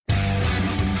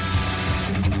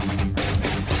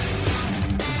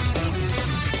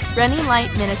Running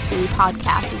Light Ministry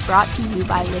podcast is brought to you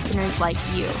by listeners like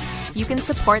you. You can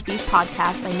support these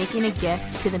podcasts by making a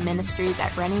gift to the ministries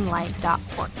at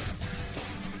runninglight.org.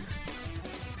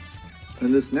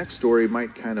 And this next story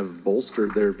might kind of bolster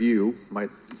their view, might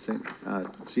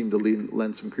seem to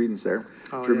lend some credence there.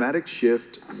 Dramatic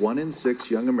shift, 1 in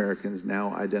 6 young Americans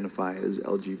now identify as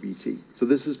LGBT. So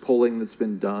this is polling that's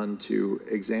been done to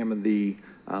examine the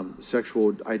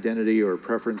sexual identity or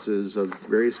preferences of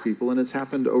various people, and it's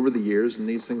happened over the years, and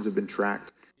these things have been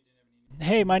tracked.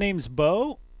 Hey, my name's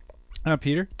Bo. I'm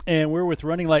Peter. And we're with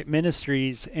Running Light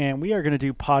Ministries, and we are going to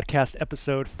do podcast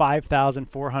episode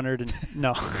 5,400.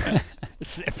 No.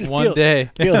 It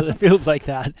feels like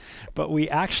that. But we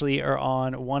actually are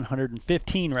on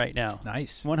 115 right now.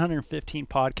 Nice. 115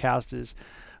 podcast is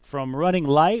from Running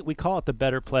Light. We call it the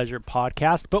Better Pleasure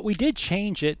Podcast, but we did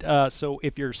change it. So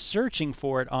if you're searching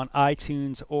for it on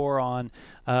iTunes or on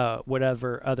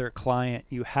whatever other client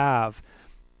you have,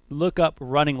 look up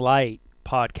Running Light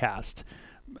Podcast.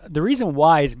 The reason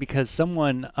why is because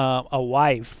someone, a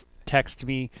wife, texted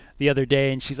me the other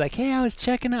day, and she's like, "Hey, I was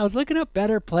looking up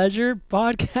Better Pleasure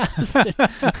Podcast,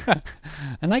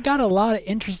 and I got a lot of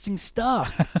interesting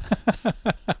stuff."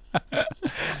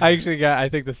 I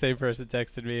think the same person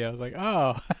texted me. I was like,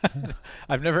 "Oh,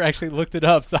 I've never actually looked it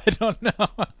up, so I don't know."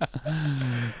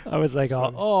 I was like,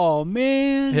 "Oh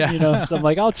man," yeah. So I'm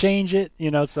like, "I'll change it,"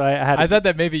 So I thought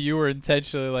that maybe you were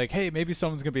intentionally like, "Hey, maybe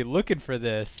someone's gonna be looking for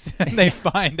this, and they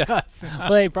find us."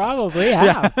 Well, they probably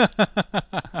have.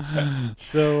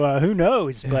 So who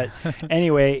knows? But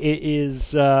anyway, it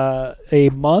is a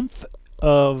month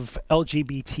of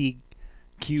LGBTQ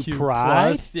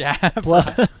pride.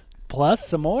 Plus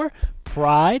some more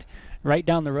pride right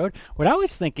down the road. What I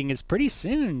was thinking is pretty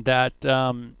soon that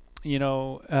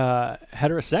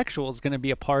heterosexual is going to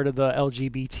be a part of the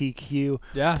LGBTQ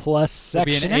plus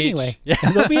section anyway. Yeah.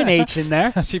 There'll be an H in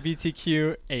there.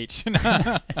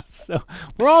 LGBTQH. So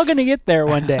we're all going to get there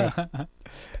one day.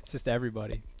 It's just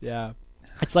everybody. Yeah.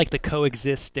 It's like the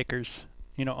coexist stickers,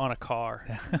 on a car.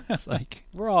 It's like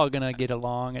we're all going to get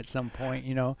along at some point,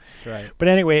 That's right. But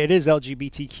anyway, it is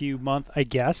LGBTQ month, I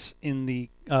guess, in the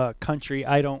country.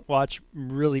 I don't watch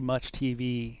really much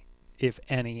TV, if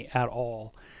any, at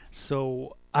all.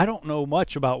 So I don't know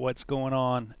much about what's going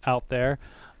on out there.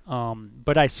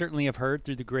 But I certainly have heard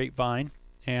through the grapevine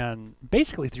and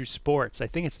basically through sports. I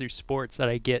think it's through sports that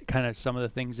I get kind of some of the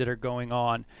things that are going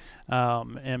on.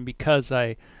 And because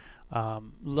I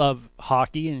love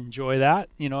hockey and enjoy that,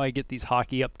 I get these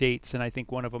hockey updates, and I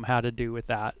think one of them had to do with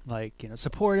that, like,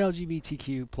 support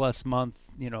LGBTQ plus month,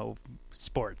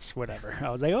 sports, whatever. I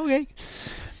was like, okay.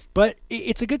 But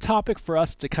it's a good topic for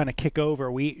us to kind of kick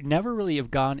over. We never really have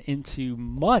gone into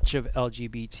much of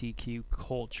LGBTQ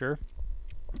culture,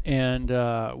 and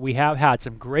we have had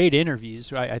some great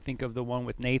interviews. I think of the one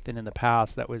with Nathan in the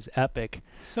past that was epic.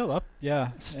 Still up, yeah.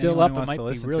 Still up. It might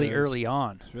be really early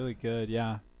on. It's really good,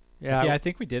 yeah. Yeah, I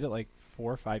think we did it like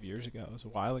 4 or 5 years ago. It was a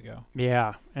while ago.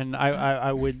 Yeah, and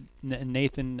I would.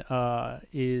 Nathan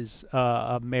is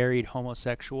a married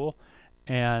homosexual,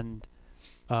 and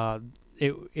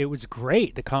it was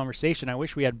great, the conversation. I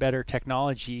wish we had better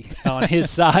technology on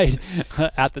his side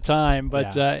at the time,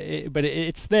 but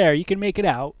it's there. You can make it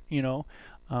out,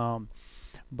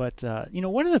 But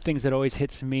one of the things that always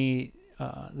hits me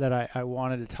that I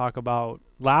wanted to talk about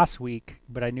last week,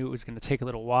 but I knew it was going to take a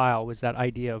little while, was that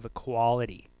idea of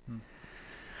equality.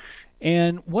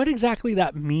 And what exactly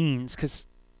that means, because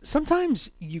sometimes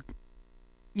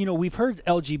we've heard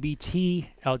LGBT,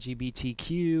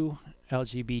 LGBTQ,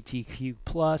 LGBTQ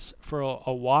plus for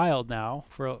a while now,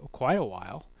 for quite a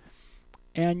while,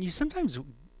 and you sometimes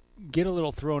get a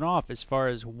little thrown off as far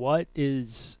as what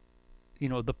is,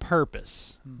 the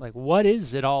purpose, like what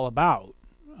is it all about?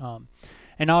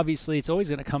 And obviously, it's always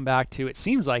going to come back to, it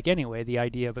seems like anyway, the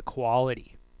idea of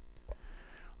equality.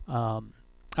 I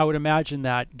would imagine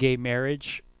that gay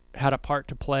marriage had a part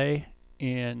to play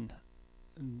in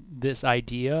this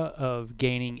idea of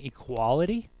gaining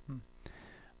equality.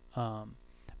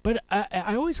 But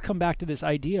I always come back to this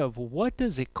idea of, what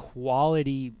does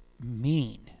equality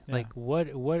mean? Yeah. Like,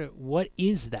 what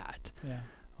is that? Yeah.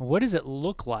 What does it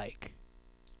look like?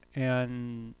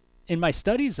 And in my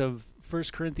studies of 1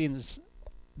 Corinthians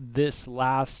this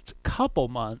last couple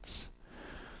months,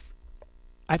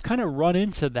 I've kind of run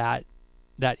into that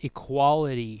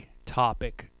equality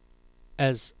topic,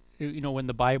 as when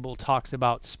the Bible talks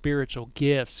about spiritual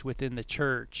gifts within the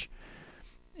church.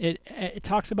 It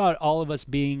talks about all of us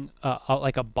being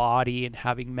like a body and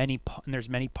having and there's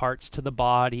many parts to the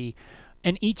body,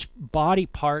 and each body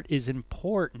part is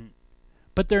important,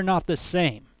 but they're not the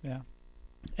same. Yeah.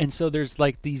 And so there's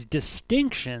like these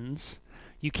distinctions.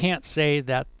 You can't say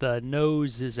that the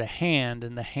nose is a hand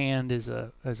and the hand is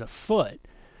a foot.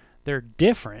 They're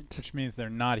different. Which means they're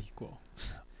not equal.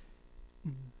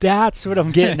 That's what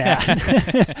I'm getting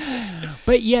at.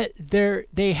 But yet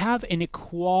they have an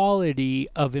equality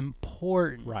of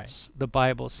importance. Right. The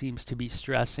Bible seems to be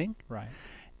stressing. Right.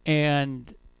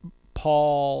 And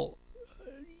Paul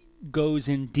goes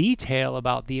in detail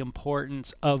about the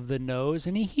importance of the nose,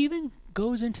 and he even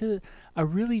goes into a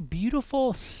really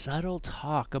beautiful, subtle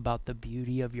talk about the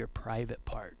beauty of your private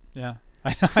part. Yeah.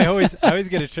 I always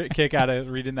get a kick out of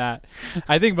reading that.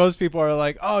 I think most people are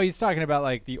like, oh, he's talking about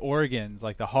like the organs,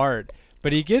 like the heart.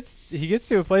 But he gets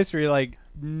to a place where you're like,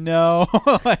 no.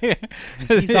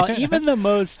 He's all, even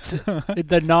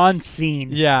the non-seen.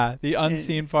 Yeah, the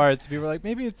unseen parts. People are like,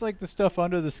 maybe it's like the stuff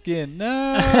under the skin.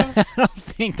 No. I don't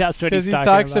think that's what he's talking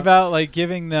about. Because he talks about like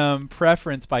giving them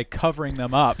preference by covering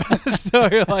them up. So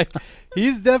you're like,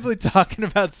 he's definitely talking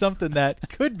about something that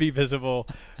could be visible,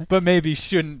 but maybe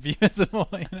shouldn't be visible.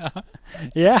 You know?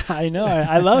 Yeah, I know.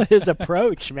 I love his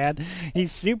approach, man.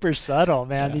 He's super subtle,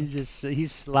 man. Yeah.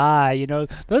 He's sly. You know,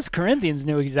 those Corinthians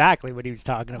knew exactly what he was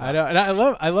talking about. I know, and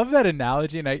I love that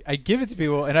analogy, and I give it to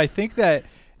people, and I think that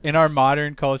in our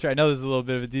modern culture, I know this is a little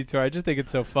bit of a detour. I just think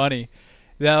it's so funny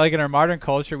that like in our modern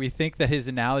culture, we think that his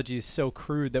analogy is so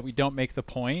crude that we don't make the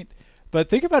point. But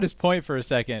think about his point for a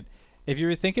second. If you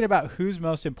were thinking about who's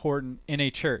most important in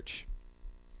a church,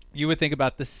 you would think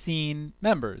about the seen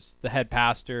members, the head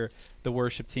pastor, the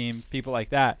worship team, people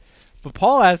like that. But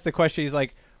Paul asked the question, he's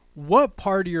like, what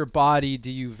part of your body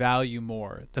do you value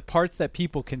more? The parts that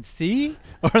people can see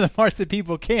or the parts that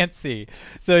people can't see?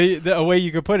 So a way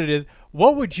you could put it is,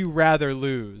 what would you rather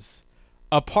lose?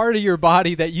 A part of your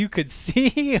body that you could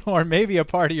see or maybe a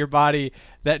part of your body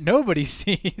that nobody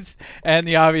sees? And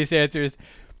the obvious answer is,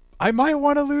 I might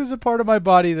want to lose a part of my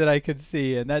body that I could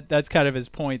see. And that's kind of his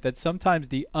point, that sometimes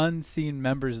the unseen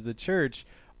members of the church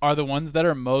are the ones that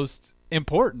are most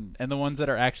important and the ones that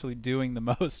are actually doing the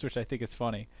most, which I think is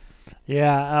funny.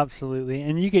 Yeah, absolutely.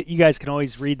 And you guys can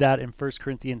always read that in 1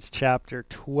 Corinthians chapter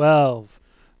 12,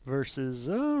 verses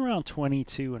around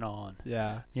 22 and on.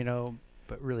 Yeah. You know,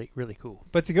 but really, really cool.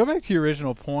 But to go back to your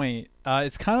original point,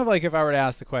 it's kind of like if I were to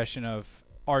ask the question of,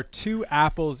 are 2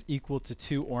 apples equal to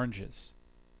 2 oranges?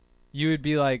 You would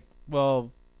be like,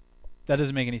 well, that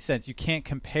doesn't make any sense. You can't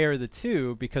compare the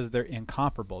two because they're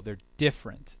incomparable. They're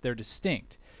different. They're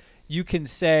distinct. You can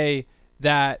say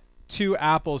that 2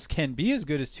 apples can be as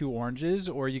good as 2 oranges,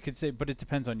 or you could say, but it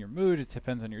depends on your mood, it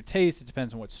depends on your taste, it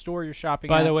depends on what store you're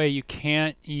shopping at. By the way, you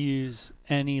can't use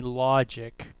any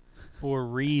logic or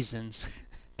reasons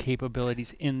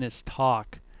capabilities in this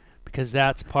talk because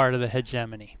that's part of the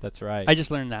hegemony. That's right. I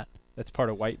just learned that. That's part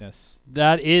of whiteness.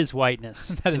 That is whiteness.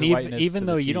 That is whiteness. Even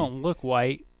though you you don't look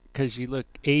white because you look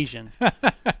Asian.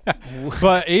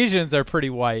 But Asians are pretty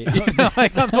white. You know,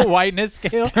 like on the whiteness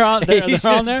scale, they're on there?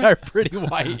 Asians are pretty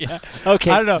white, yeah.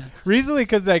 Okay. I don't know. Recently,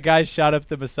 because that guy shot up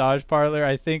the massage parlor,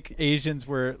 I think Asians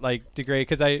were like degraded,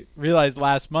 because I realized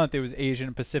last month it was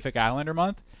Asian Pacific Islander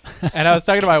month. And I was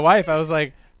talking to my wife. I was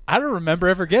like, I don't remember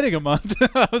ever getting a month.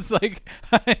 I was like,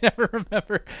 I never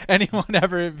remember anyone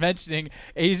ever mentioning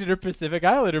Asian or Pacific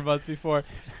Islander month before.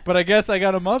 But I guess I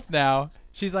got a month now.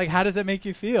 She's like, how does it make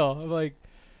you feel? I'm like,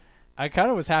 I kind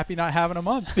of was happy not having a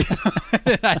month.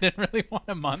 I didn't really want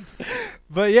a month.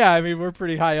 But yeah, I mean, we're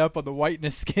pretty high up on the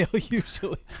whiteness scale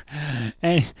usually.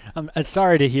 And I'm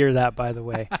sorry to hear that, by the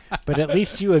way. But at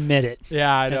least you admit it.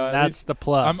 Yeah, I know. And that's the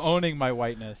plus. I'm owning my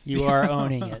whiteness. You are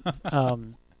owning it.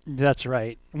 That's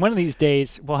right. One of these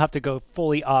days, we'll have to go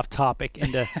fully off topic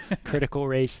into critical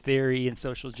race theory and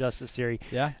social justice theory.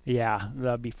 Yeah? Yeah,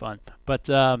 that'd be fun. But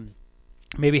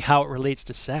maybe how it relates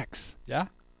to sex. Yeah.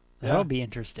 That'll be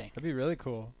interesting. That'd be really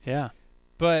cool. Yeah.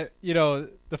 But, you know,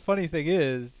 the funny thing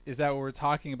is that when we're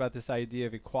talking about this idea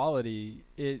of equality,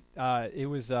 it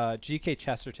was G.K.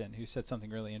 Chesterton who said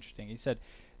something really interesting. He said,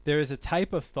 there is a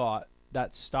type of thought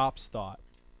that stops thought,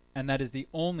 and that is the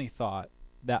only thought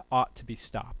that ought to be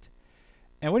stopped.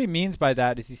 And what he means by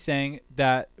that is he's saying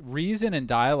that reason and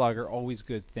dialogue are always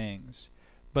good things,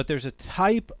 but there's a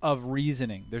type of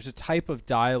reasoning, there's a type of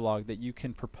dialogue that you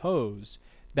can propose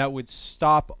that would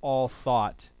stop all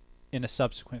thought in a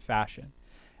subsequent fashion.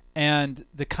 And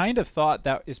the kind of thought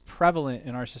that is prevalent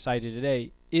in our society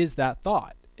today is that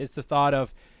thought. It's the thought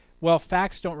of, well,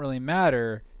 facts don't really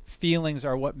matter, feelings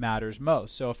are what matters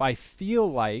most. So if I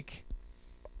feel like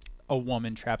a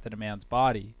woman trapped in a man's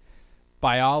body,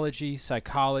 biology,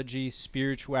 psychology,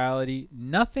 spirituality,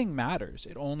 nothing matters.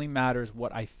 It only matters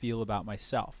what I feel about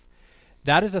myself.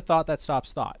 That is a thought that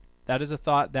stops thought. That is a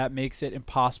thought that makes it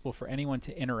impossible for anyone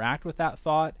to interact with that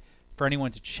thought, for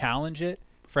anyone to challenge it,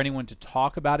 for anyone to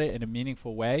talk about it in a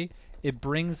meaningful way. It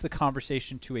brings the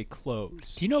conversation to a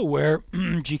close. Do you know where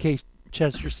G.K.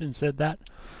 Chesterton said that?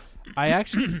 I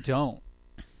actually don't.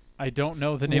 I don't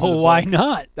know the name of the Well, book. why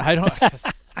not? I don't,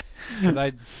 because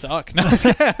I suck. No.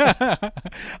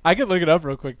 I could look it up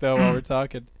real quick, though, while we're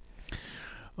talking.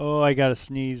 Oh, I got to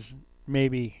sneeze.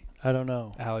 Maybe. I don't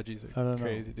know. Allergies I are don't know.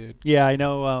 crazy, dude. Yeah, I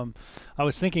know. I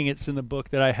was thinking it's in the book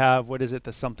that I have. What is it?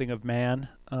 The Something of Man.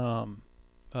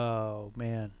 Oh,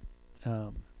 man.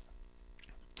 Blah,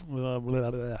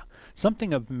 blah, blah.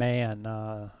 Something of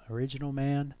Man. Original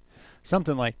Man.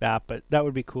 Something like that. But that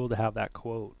would be cool to have that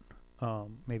quote.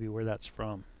 Maybe where that's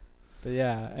from. But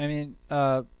yeah, I mean,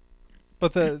 but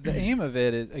the aim of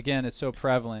it is, again, it's so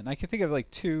prevalent. I can think of like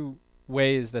two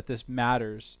ways that this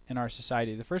matters in our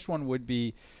society. The first one would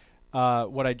be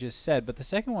what I just said, but the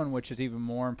second one, which is even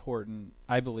more important,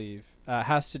 I believe,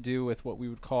 has to do with what we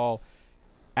would call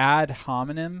ad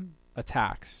hominem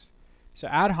attacks. So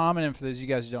ad hominem, for those of you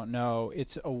guys who don't know,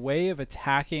 it's a way of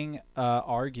attacking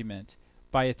argument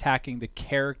by attacking the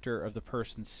character of the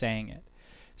person saying it.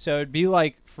 So it'd be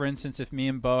like, for instance, if me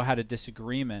and Bo had a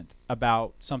disagreement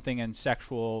about something in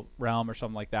sexual realm or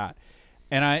something like that,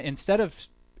 and I, instead of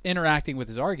interacting with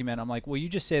his argument, I'm like, well, you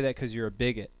just say that because you're a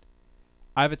bigot.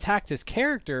 I've attacked his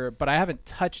character, but I haven't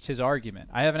touched his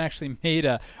argument. I haven't actually made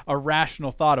a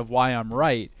rational thought of why I'm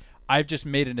right. I've just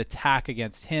made an attack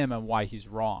against him and why he's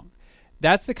wrong.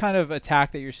 That's the kind of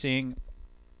attack that you're seeing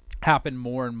happen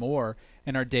more and more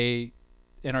in our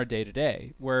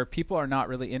day-to-day, where people are not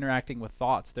really interacting with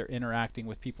thoughts. They're interacting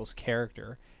with people's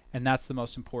character, and that's the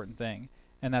most important thing.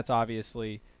 And that's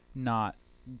obviously not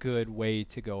good way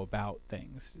to go about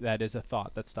things. That is a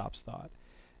thought that stops thought.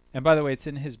 And by the way, it's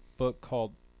in his book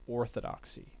called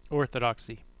Orthodoxy.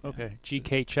 Orthodoxy. Okay.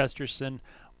 G.K. Chesterton.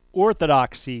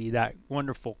 Orthodoxy. That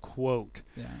wonderful quote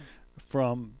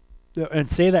from...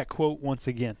 And say that quote once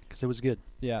again, because it was good.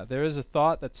 Yeah, there is a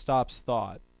thought that stops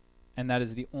thought, and that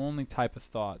is the only type of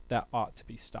thought that ought to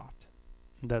be stopped.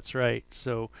 That's right.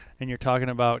 So, and you're talking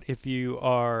about if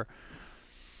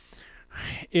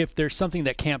there's something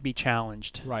that can't be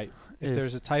challenged. Right. If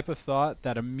there's a type of thought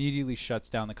that immediately shuts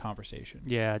down the conversation.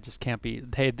 Yeah, it just can't be,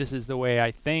 hey, this is the way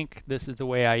I think, this is the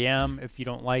way I am. If you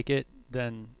don't like it,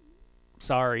 then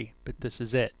sorry, but this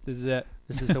is it. This is it.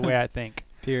 This is the way I think.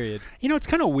 Period. You know, it's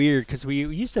kind of weird because we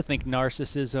used to think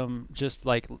narcissism just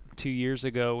like 2 years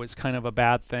ago was kind of a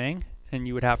bad thing, and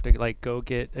you would have to like go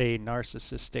get a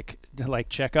narcissistic like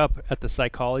checkup at the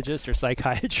psychologist or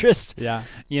psychiatrist. Yeah.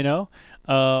 You know,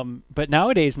 but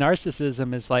nowadays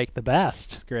narcissism is like the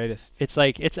best. It's greatest. It's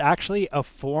like it's actually a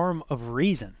form of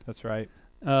reason. That's right.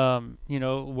 You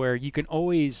know, where you can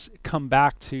always come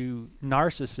back to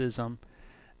narcissism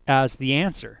as the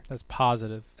answer. That's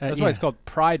positive. That's yeah. why it's called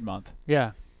Pride Month.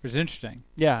 Yeah. Which is interesting.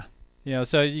 Yeah. You know,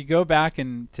 so you go back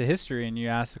into history and you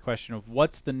ask the question of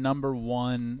what's the number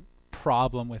one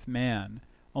problem with man?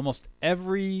 Almost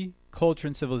every culture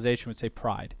and civilization would say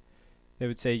pride. They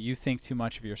would say you think too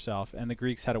much of yourself, and the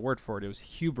Greeks had a word for it. It was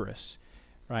hubris,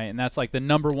 right? And that's like the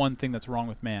number one thing that's wrong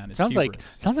with man is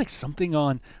hubris. Sounds like something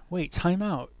on. Wait, time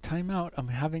out. I'm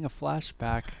having a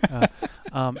flashback.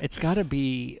 It's got to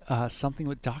be something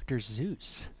with Dr.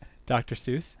 Seuss. Dr.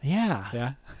 Seuss? Yeah.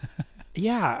 Yeah.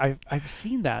 Yeah, I've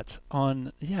seen that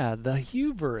on the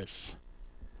hubris.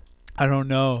 I don't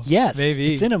know. Yes,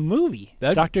 maybe it's in a movie.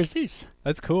 Dr. Seuss.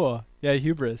 That's cool. Yeah,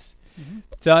 hubris. Mm-hmm.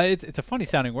 So it's a funny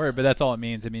sounding word, but that's all it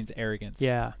means. It means arrogance.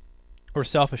 Yeah. Or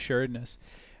self-assuredness.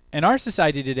 In our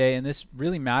society today, and this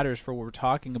really matters for what we're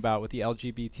talking about with the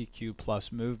LGBTQ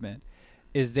plus movement,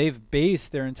 is they've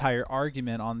based their entire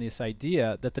argument on this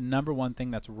idea that the number one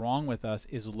thing that's wrong with us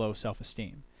is low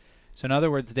self-esteem. So in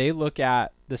other words, they look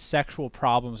at the sexual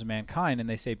problems of mankind and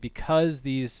they say because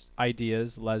these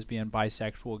ideas, lesbian,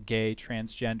 bisexual, gay,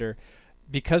 transgender,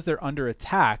 because they're under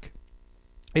attack,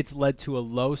 it's led to a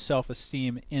low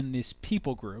self-esteem in this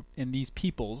people group, in these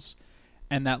peoples,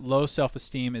 and that low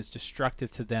self-esteem is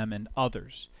destructive to them and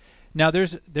others. Now,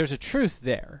 there's a truth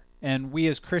there, and we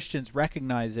as Christians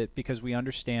recognize it because we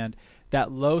understand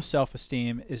that low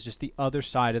self-esteem is just the other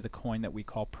side of the coin that we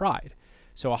call pride.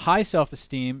 So a high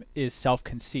self-esteem is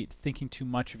self-conceit. It's thinking too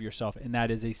much of yourself, and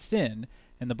that is a sin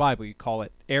in the Bible. You call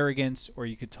it arrogance, or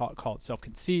you could call it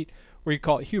self-conceit, or you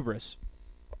call it hubris.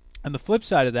 And the flip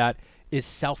side of that is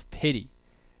self-pity.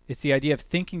 It's the idea of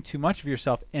thinking too much of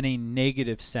yourself in a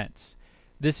negative sense.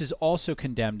 This is also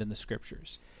condemned in the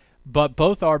scriptures. But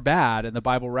both are bad, and the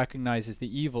Bible recognizes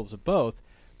the evils of both.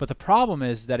 But the problem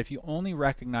is that if you only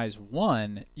recognize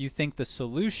one, you think the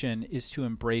solution is to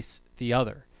embrace the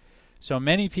other. So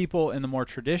many people in the more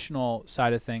traditional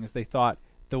side of things, they thought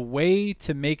the way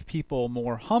to make people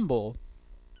more humble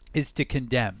is to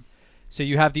condemn. So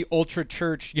you have the ultra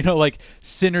church, like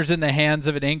sinners in the hands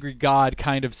of an angry God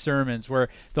kind of sermons where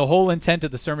the whole intent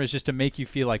of the sermon is just to make you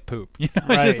feel like poop.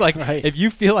 It's just like, if you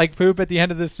feel like poop at the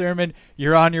end of the sermon,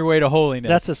 you're on your way to holiness.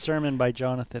 That's a sermon by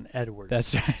Jonathan Edwards.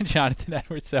 That's right, Jonathan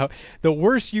Edwards. So the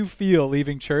worse you feel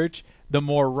leaving church, the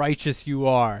more righteous you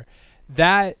are.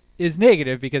 That is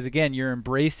negative because, again, you're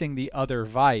embracing the other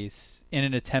vice in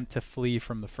an attempt to flee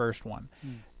from the first one.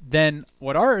 Then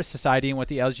what our society and what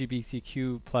the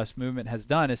LGBTQ plus movement has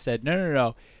done is said,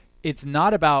 no. It's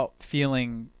not about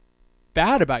feeling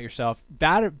bad about yourself.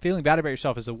 Feeling bad about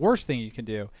yourself is the worst thing you can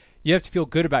do. You have to feel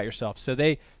good about yourself. So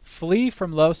they flee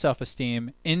from low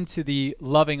self-esteem into the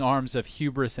loving arms of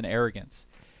hubris and arrogance.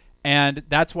 And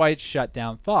that's why it's shut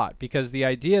down thought, because the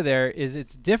idea there is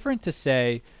it's different to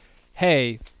say,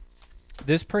 hey,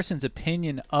 this person's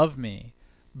opinion of me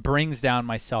brings down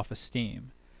my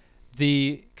self-esteem.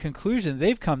 The conclusion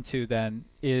they've come to then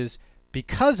is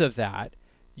because of that,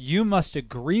 you must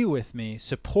agree with me,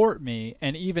 support me,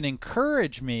 and even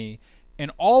encourage me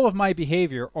in all of my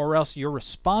behavior, or else you're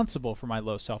responsible for my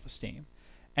low self-esteem.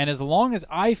 And as long as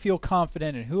I feel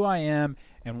confident in who I am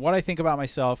and what I think about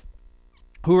myself,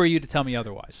 who are you to tell me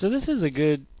otherwise? So this is a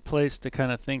good place to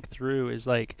kind of think through is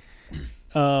like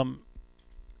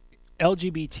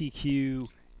LGBTQ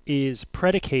is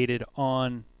predicated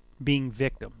on being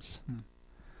victims.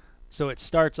 So it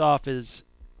starts off as,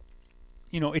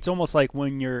 it's almost like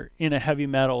when you're in a heavy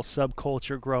metal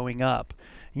subculture growing up,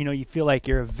 you feel like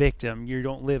you're a victim. You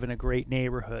don't live in a great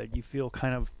neighborhood. You feel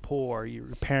kind of poor. Your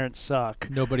parents suck.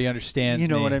 Nobody understands me. You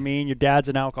know what I mean? Your dad's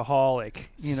an alcoholic.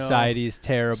 Society is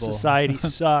terrible. Society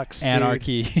sucks.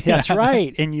 Anarchy. That's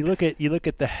right. And you look at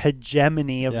the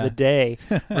hegemony of the day,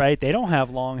 right? They don't have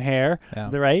long hair,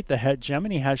 right? The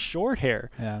hegemony has short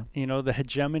hair. Yeah. The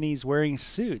hegemony's wearing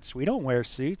suits. We don't wear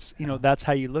suits. That's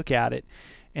how you look at it.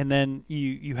 And then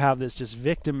you have this just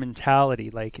victim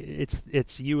mentality, like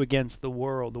it's you against the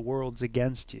world's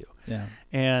against you. Yeah.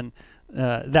 And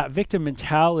that victim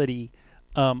mentality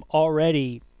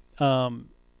already,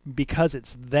 because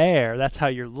it's there, that's how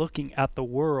you're looking at the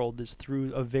world, is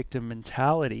through a victim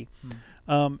mentality.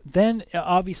 Then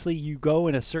obviously you go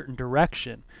in a certain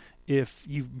direction. If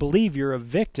you believe you're a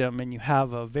victim and you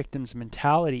have a victim's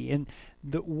mentality, and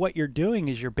what you're doing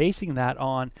is you're basing that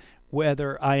on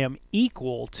whether I am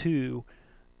equal to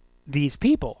these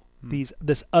people,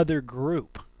 this other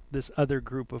group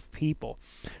of people.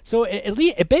 So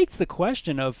it begs the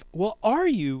question of, well, are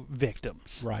you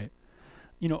victims? Right.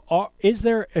 Is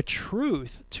there a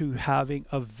truth to having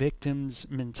a victim's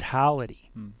mentality?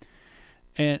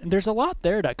 And there's a lot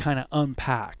there to kind of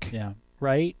unpack. Yeah.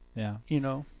 Right? Yeah.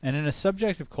 And in a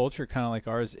subjective culture kind of like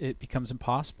ours, it becomes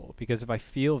impossible, because if I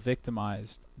feel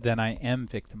victimized, then I am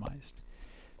victimized.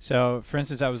 So, for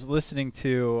instance, I was listening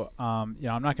to, I'm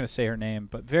not going to say her name,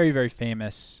 but very, very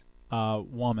famous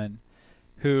woman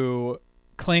who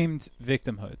claimed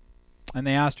victimhood. And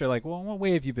they asked her, like, well, in what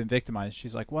way have you been victimized?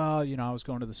 She's like, well, I was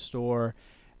going to the store,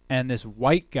 and this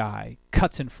white guy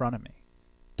cuts in front of me.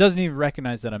 Doesn't even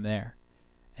recognize that I'm there.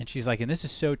 And she's like, and this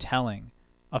is so telling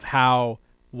of how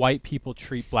white people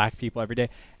treat black people every day.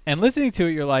 And listening to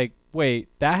it, you're like, wait,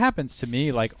 that happens to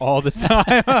me like all the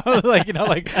time.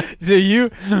 So your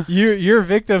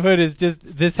victimhood is just,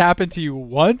 this happened to you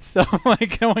once. So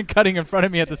like when cutting in front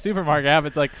of me at the supermarket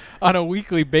happens like on a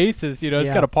weekly basis, it's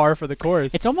got a par for the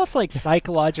course. It's almost like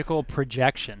psychological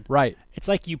projection. Right. It's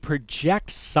like you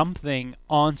project something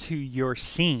onto your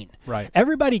scene. Right.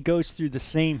 Everybody goes through the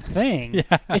same thing.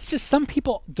 Yeah. It's just some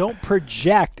people don't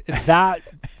project that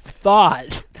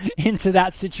thought into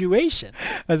that situation.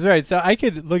 That's right. So I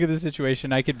could look at the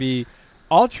situation. I could be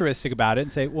altruistic about it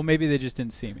and say, well, maybe they just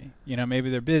didn't see me. Maybe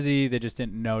they're busy. They just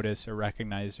didn't notice or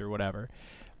recognize or whatever.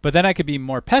 But then I could be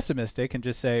more pessimistic and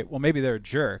just say, well, maybe they're a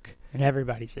jerk. And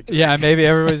everybody's a jerk. Yeah, maybe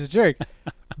everybody's a jerk.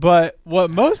 But what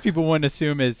most people wouldn't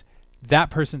assume is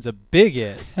that person's a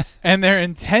bigot and they're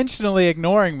intentionally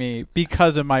ignoring me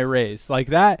because of my race. Like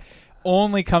that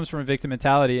only comes from a victim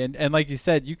mentality. And like you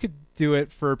said, you could do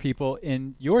it for people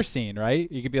in your scene,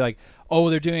 right? You could be like,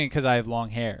 oh, they're doing it because I have long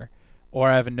hair, or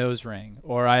I have a nose ring,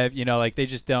 or I have, like they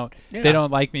just don't, they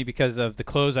don't like me because of the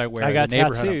clothes I wear. I got the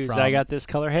neighborhood tattoos. I'm from. I got this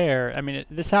color hair. I mean,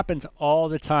 this happens all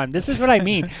the time. This is what I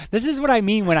mean. This is what I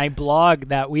mean when I blog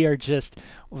that we are just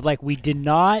like, we did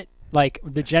not, like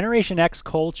the Generation X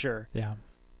culture. Yeah.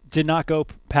 Did not go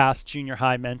past junior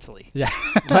high mentally. Yeah.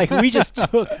 Like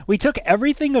we took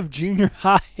everything of junior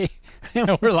high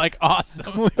And we're like,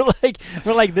 awesome.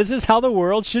 we're like, this is how the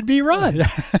world should be run.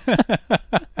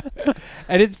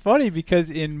 And it's funny because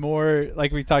in more,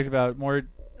 like we talked about, more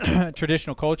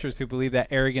traditional cultures who believe that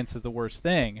arrogance is the worst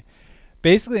thing,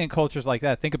 basically in cultures like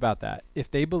that, think about that. If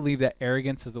they believe that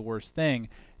arrogance is the worst thing,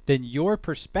 then your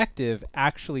perspective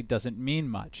actually doesn't mean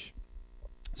much.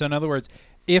 So in other words,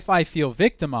 if I feel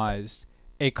victimized,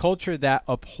 a culture that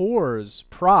abhors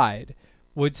pride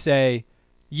would say,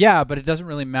 yeah, but it doesn't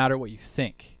really matter what you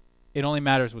think. It only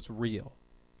matters what's real,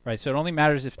 right? So it only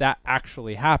matters if that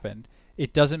actually happened.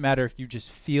 It doesn't matter if you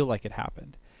just feel like it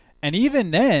happened. And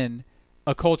even then,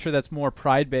 a culture that's more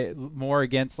more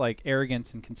against like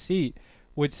arrogance and conceit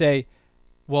would say,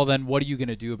 well, then what are you going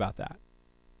to do about that?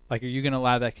 Like, are you going to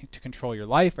allow that to control your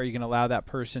life? Are you going to allow that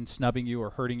person snubbing you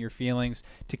or hurting your feelings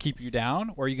to keep you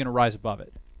down? Or are you going to rise above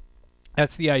it?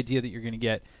 That's the idea that you're going to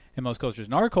get in most cultures.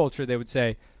 In our culture, they would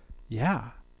say,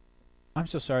 yeah, I'm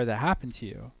so sorry that happened to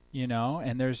you, you know,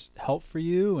 and there's help for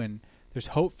you and there's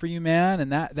hope for you, man.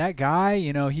 And that guy,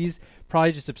 you know, he's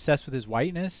probably just obsessed with his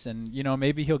whiteness and, you know,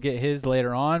 maybe he'll get his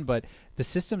later on, but the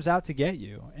system's out to get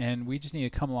you. And we just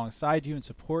need to come alongside you and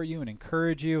support you and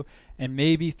encourage you. And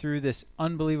maybe through this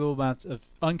unbelievable amount of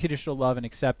unconditional love and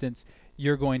acceptance,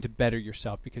 you're going to better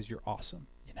yourself because you're awesome.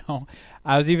 You know,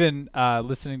 I was even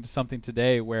listening to something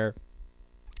today where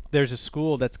there's a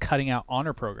school that's cutting out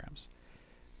honor programs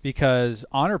because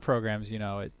honor programs, you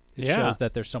know, it shows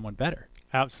that there's someone better.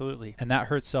 Absolutely. And that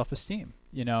hurts self-esteem.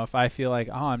 You know, if I feel like,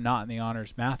 oh, I'm not in the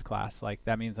honors math class, like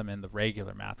that means I'm in the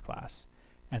regular math class.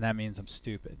 And that means I'm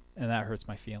stupid. And that hurts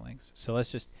my feelings. So let's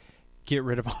just get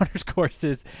rid of honors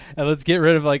courses and let's get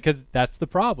rid of because that's the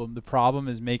problem. The problem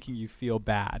is making you feel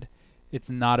bad. It's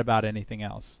not about anything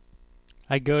else.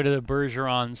 I go to the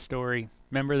Bergeron story.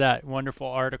 Remember that wonderful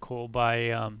article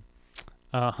by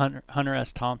Hunter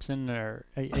S. Thompson?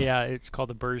 It's called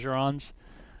The Bergerons.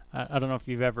 I don't know if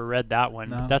you've ever read that one.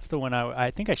 No. But that's the one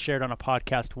I think I shared on a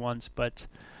podcast once. But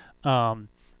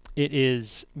it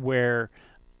is where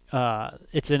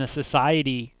it's in a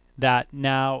society that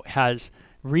now has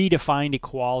redefined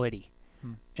equality.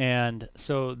 And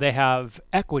so they have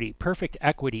equity, perfect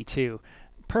equity too,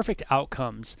 perfect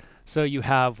outcomes. So you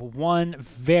have one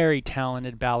very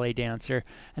talented ballet dancer,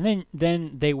 and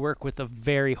then they work with a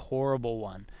very horrible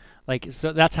one. Like,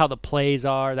 so that's how the plays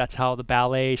are, that's how the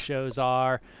ballet shows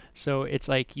are. So it's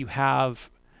like you have,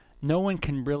 no one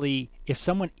can really, if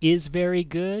someone is very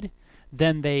good,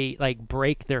 then they like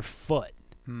break their foot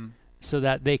so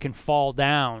that they can fall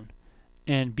down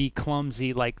and be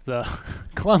clumsy like the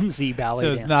clumsy ballet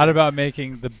dancer. So it's not about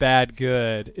making the bad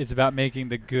good. It's about making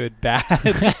the good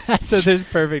bad. So there's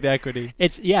perfect equity.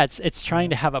 It's trying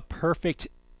to have a perfect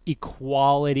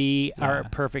equality or a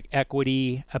perfect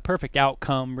equity, a perfect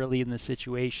outcome really in the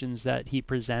situations that he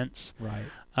presents.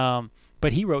 Right.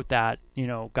 But he wrote that, you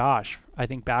know, I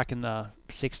think back in the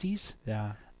 60s.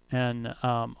 Yeah. And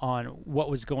on what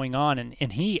was going on. And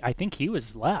I think he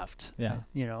was left. Yeah.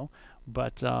 You know,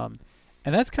 but...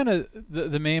 and that's kind of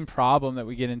the main problem that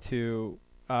we get into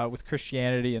with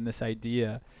Christianity and this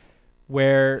idea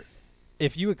where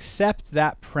if you accept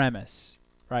that premise,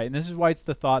 right, and this is why it's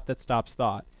the thought that stops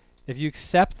thought. If you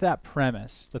accept that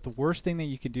premise that the worst thing that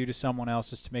you could do to someone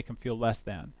else is to make them feel less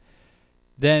than,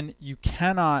 then you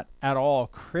cannot at all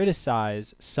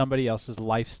criticize somebody else's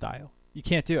lifestyle. You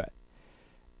can't do it.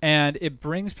 And it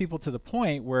brings people to the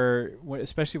point where,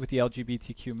 especially with the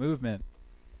LGBTQ movement,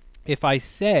 if I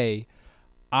say,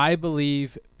 I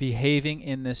believe behaving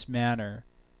in this manner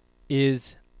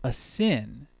is a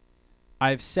sin,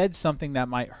 I've said something that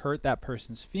might hurt that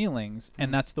person's feelings,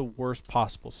 and that's the worst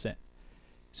possible sin.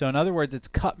 So in other words, it's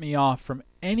cut me off from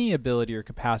any ability or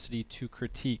capacity to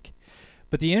critique.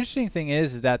 But the interesting thing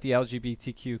is that the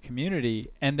LGBTQ community,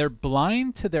 and they're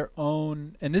blind to their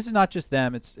own, and this is not just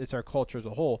them, it's our culture as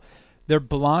a whole, they're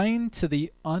blind to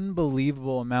the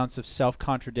unbelievable amounts of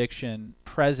self-contradiction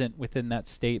present within that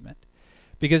statement.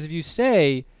 Because if you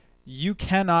say you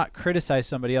cannot criticize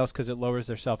somebody else because it lowers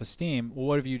their self-esteem, well,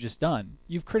 what have you just done?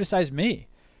 You've criticized me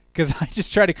because I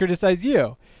just try to criticize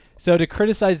you. So to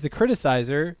criticize the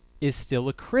criticizer is still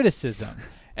a criticism,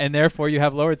 and therefore you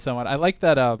have lowered someone. I like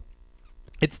that.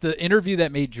 It's the interview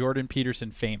that made Jordan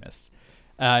Peterson famous.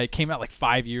 It came out like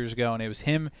 5 years ago, and it was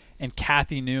him and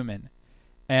Kathy Newman.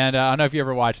 And I don't know if you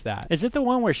ever watched that. Is it the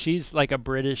one where she's like a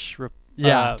British?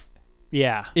 Yeah.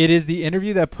 Yeah. It is the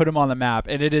interview that put him on the map,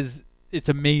 and it's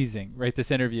amazing, right, this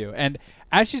interview. And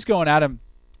as she's going at him,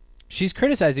 she's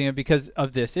criticizing him because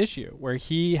of this issue where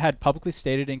he had publicly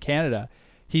stated in Canada,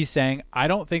 he's saying, I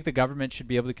don't think the government should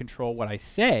be able to control what I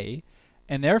say,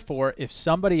 and therefore, if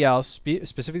somebody else,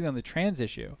 specifically on the trans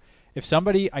issue, If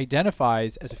somebody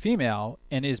identifies as a female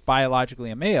and is biologically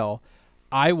a male,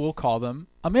 I will call them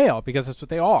a male because that's what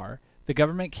they are. The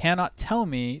government cannot tell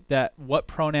me that what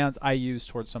pronouns I use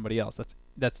towards somebody else.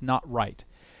 That's not right.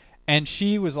 And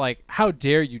she was like, how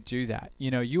dare you do that?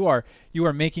 You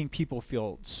are making people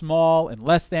feel small and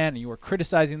less than, and you are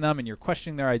criticizing them and you're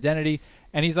questioning their identity.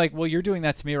 And he's like, well, you're doing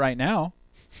that to me right now.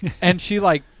 And she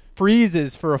like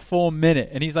freezes for a full minute.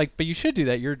 And he's like, but you should do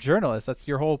that. You're a journalist. That's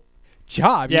your whole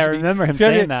job. Yeah, I remember him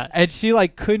saying that. And she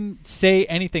like couldn't say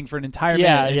anything for an entire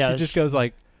minute. And she just goes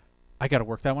like, I got to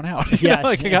work that one out. Yeah,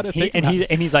 like I got to think.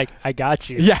 And he's like, I got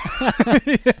you. Yeah.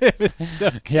 So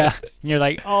yeah. And you're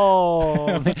like,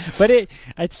 oh, but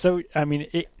it's so. I mean,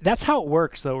 that's how it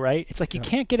works, though, right? It's like you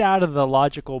can't get out of the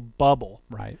logical bubble.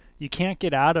 Right. You can't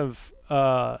get out of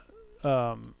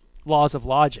laws of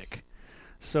logic.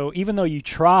 So even though you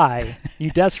try,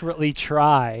 you desperately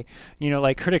try,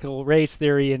 like critical race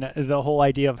theory and the whole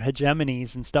idea of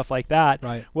hegemonies and stuff like that.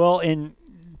 Right. Well, in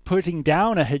putting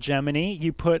down a hegemony,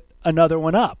 you put another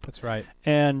one up. That's right.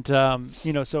 And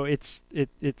so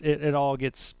it all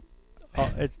gets.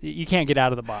 You can't get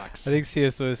out of the box. I think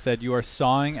C.S. Lewis said, "You are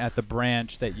sawing at the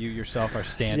branch that you yourself are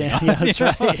standing on." Yeah, that's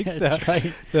right. Like, that's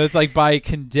right. So it's like by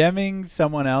condemning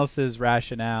someone else's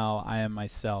rationale, I am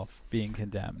myself being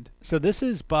condemned. So this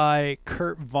is by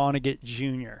Kurt Vonnegut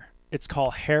Jr. It's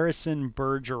called Harrison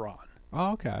Bergeron.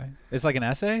 Oh, okay. It's like an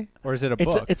essay, or is it a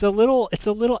book? It's a little.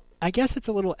 I guess it's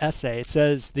a little essay. It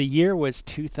says the year was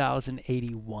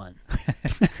 2081.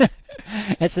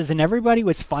 It says, and everybody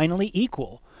was finally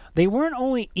equal. They weren't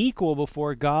only equal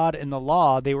before God and the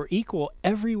law, they were equal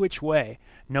every which way.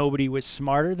 Nobody was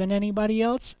smarter than anybody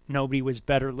else. Nobody was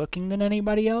better looking than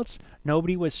anybody else.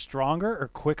 Nobody was stronger or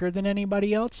quicker than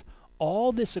anybody else.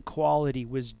 All this equality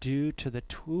was due to the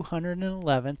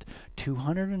 211th,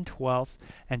 212th,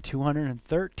 and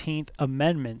 213th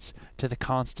Amendments to the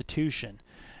Constitution,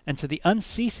 and to the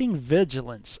unceasing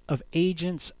vigilance of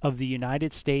agents of the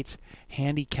United States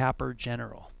Handicapper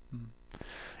General.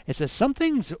 It says some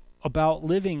things about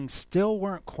living still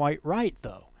weren't quite right,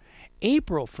 though.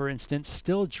 April, for instance,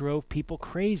 still drove people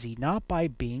crazy, not by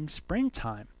being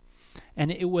springtime.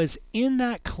 And it was in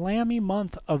that clammy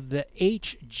month of the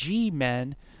HG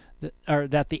men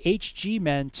that the HG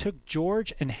men took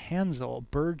George and Hansel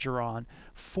Bergeron,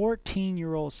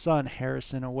 14-year-old son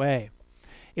Harrison, away.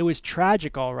 It was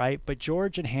tragic, all right, but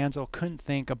George and Hansel couldn't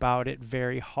think about it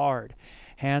very hard.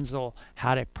 Hansel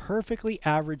had a perfectly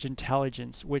average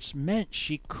intelligence, which meant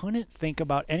she couldn't think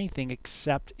about anything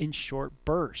except in short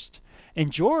bursts.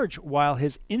 And George, while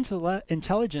his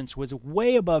intelligence was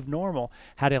way above normal,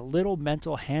 had a little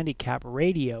mental handicap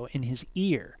radio in his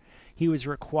ear. He was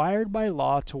required by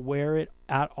law to wear it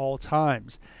at all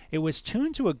times. It was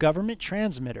tuned to a government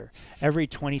transmitter. Every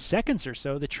 20 seconds or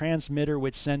so, the transmitter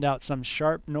would send out some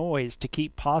sharp noise to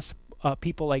keep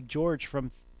people like George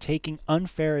from taking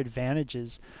unfair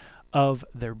advantages of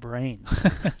their brains.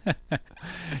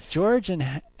 George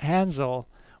and Hansel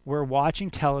were watching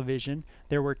television.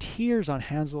 There were tears on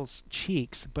Hansel's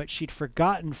cheeks, but she'd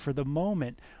forgotten for the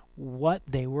moment what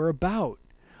they were about.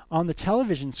 On the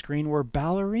television screen were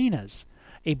ballerinas.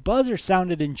 A buzzer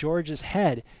sounded in George's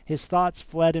head. His thoughts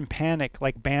fled in panic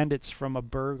like bandits from a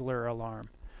burglar alarm.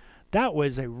 That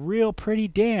was a real pretty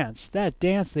dance. That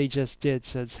dance they just did,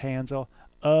 says Hansel.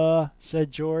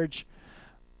 Said George.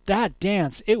 That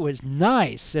dance, it was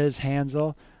nice, says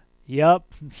Hansel.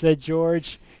 Yup, said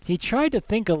George. He tried to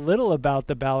think a little about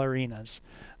the ballerinas.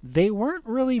 They weren't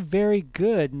really very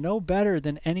good, no better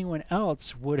than anyone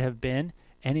else would have been,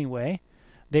 anyway.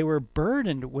 They were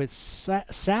burdened with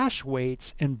sash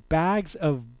weights and bags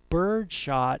of bird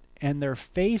shot, and their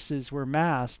faces were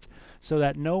masked so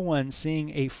that no one seeing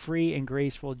a free and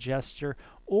graceful gesture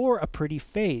or a pretty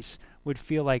face would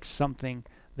feel like something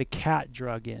the cat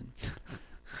drug in.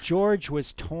 George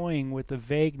was toying with the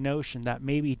vague notion that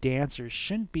maybe dancers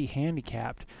shouldn't be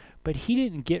handicapped, but he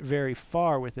didn't get very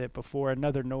far with it before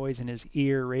another noise in his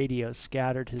ear radio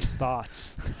scattered his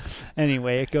thoughts.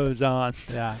 Anyway, it goes on.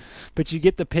 Yeah. But you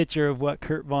get the picture of what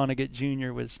Kurt Vonnegut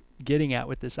Jr. was getting at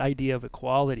with this idea of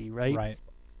equality, right?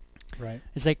 Right.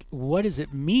 It's like, what does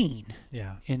it mean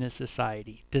in a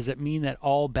society? Does it mean that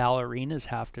all ballerinas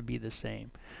have to be the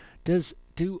same?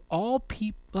 Do all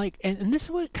people and this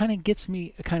is what kind of gets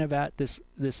me kind of at this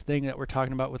thing that we're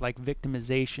talking about with like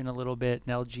victimization a little bit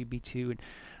and LGBT and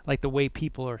like the way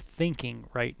people are thinking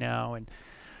right now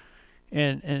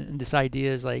and this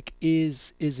idea is like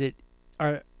is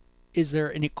there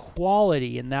an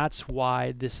equality, and that's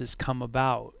why this has come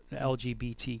about,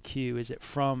 LGBTQ? Is it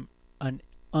from an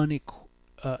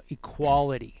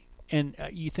equality? And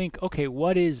you think, okay,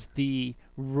 what is the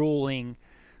ruling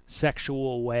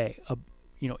sexual way,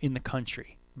 in the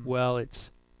country. Well,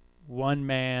 it's one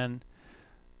man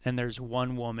and there's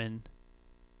one woman,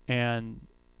 and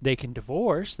they can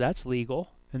divorce. That's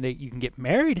legal, and you can get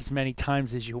married as many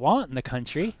times as you want in the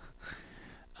country.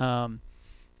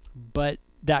 But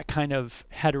that kind of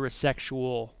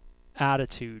heterosexual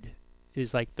attitude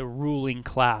is like the ruling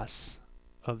class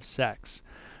of sex.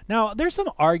 Now, there's some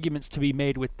arguments to be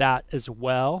made with that as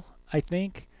well, I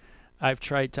think. I've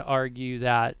tried to argue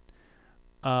that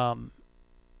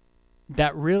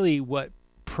that really what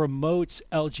promotes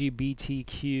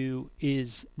LGBTQ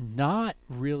is not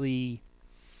really,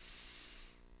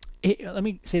 let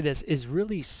me say this, is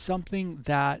really something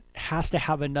that has to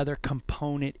have another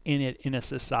component in it in a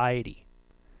society.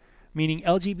 Meaning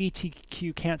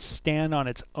LGBTQ can't stand on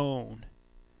its own.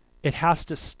 It has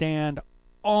to stand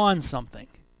on something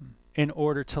in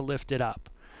order to lift it up.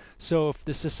 So if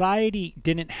the society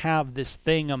didn't have this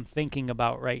thing I'm thinking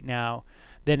about right now,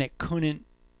 then it couldn't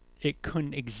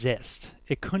exist.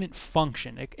 It couldn't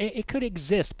function. It could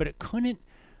exist, but it couldn't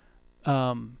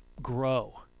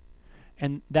grow.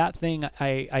 And that thing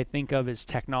I think of as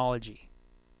technology.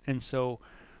 And so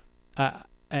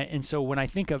when I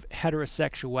think of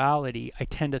heterosexuality, I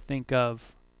tend to think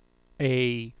of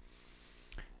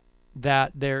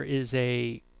that there is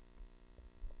a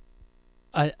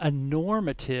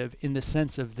normative in the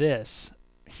sense of this: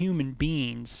 human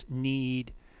beings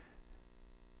need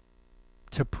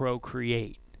to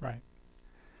procreate. Right.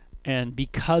 And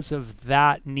because of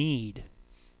that need,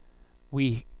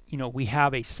 we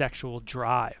have a sexual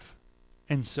drive.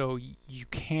 And so you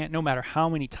can't, no matter how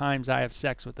many times I have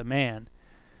sex with a man,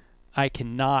 I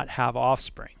cannot have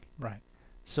offspring. Right.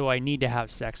 So I need to have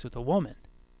sex with a woman.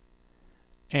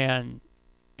 And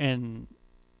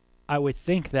I would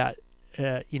think that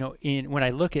when I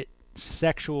look at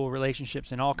sexual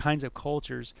relationships in all kinds of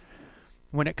cultures,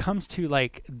 when it comes to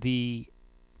like the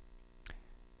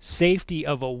safety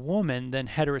of a woman, then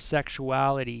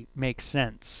heterosexuality makes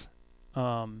sense.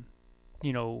 Where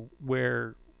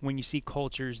when you see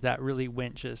cultures that really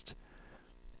went just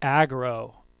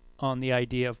aggro on the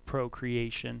idea of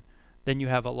procreation, then you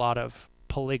have a lot of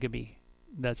polygamy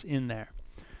that's in there.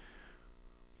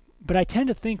 But I tend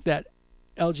to think that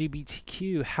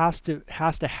LGBTQ has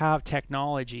to have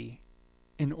technology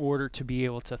in order to be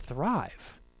able to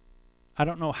thrive. I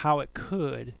don't know how it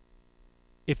could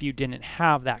if you didn't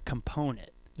have that component.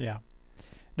 Yeah.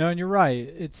 No, and you're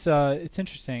right. It's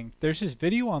interesting. There's this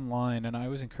video online, and I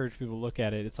always encourage people to look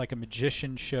at it. It's like a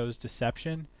magician shows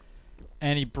deception,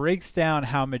 and he breaks down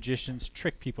how magicians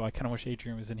trick people. I kind of wish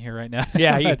Adrian was in here right now.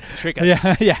 Yeah, he trick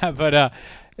us. Yeah, but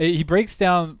he breaks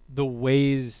down the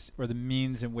ways or the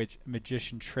means in which a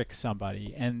magician tricks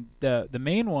somebody, and the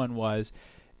main one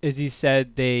is he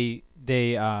said they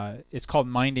it's called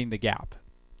minding the gap.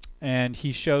 And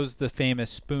he shows the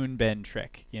famous spoon bend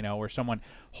trick, where someone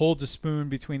holds a spoon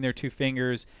between their two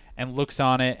fingers and looks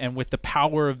on it, and with the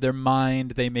power of their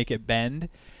mind, they make it bend.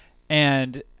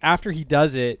 And after he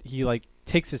does it, he like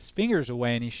takes his fingers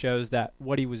away, and he shows that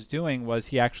what he was doing was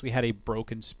he actually had a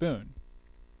broken spoon,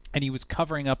 and he was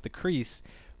covering up the crease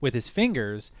with his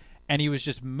fingers, and he was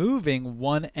just moving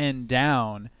one end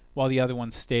down while the other one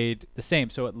stayed the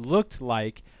same. So it looked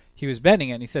like he was bending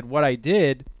it. And he said, what I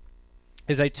did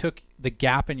is I took the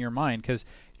gap in your mind, because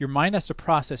your mind has to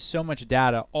process so much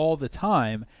data all the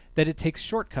time that it takes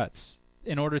shortcuts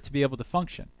in order to be able to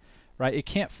function, right? It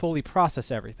can't fully process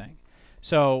everything.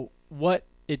 So what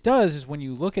it does is when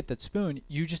you look at that spoon,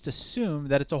 you just assume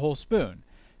that it's a whole spoon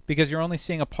because you're only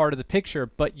seeing a part of the picture,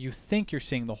 but you think you're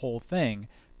seeing the whole thing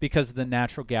because of the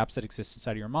natural gaps that exist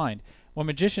inside of your mind. What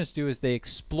magicians do is they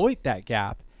exploit that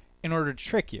gap in order to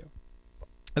trick you.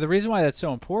 The reason why that's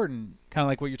so important, kind of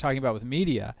like what you're talking about with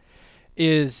media,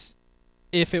 is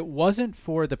if it wasn't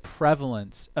for the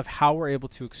prevalence of how we're able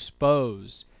to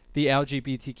expose the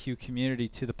LGBTQ community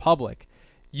to the public,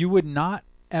 you would not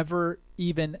ever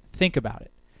even think about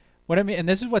it. What I mean, and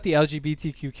this is what the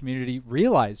LGBTQ community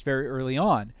realized very early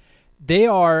on. They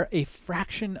are a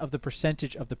fraction of the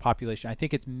percentage of the population. I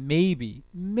think it's maybe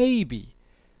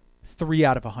 3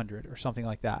 out of 100 or something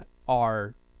like that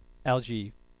are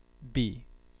LGB.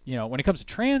 When it comes to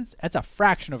trans, that's a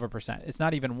fraction of a percent. It's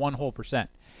not even 1%.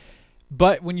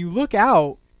 But when you look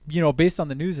out, based on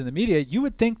the news and the media, you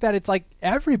would think that it's like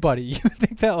everybody. You would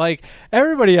think that like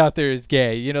everybody out there is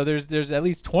gay. There's at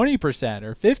least 20%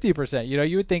 or 50%.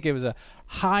 You would think it was a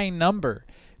high number.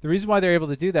 The reason why they're able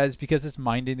to do that is because it's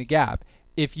minding the gap.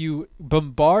 If you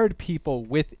bombard people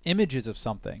with images of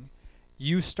something,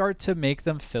 you start to make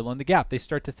them fill in the gap. They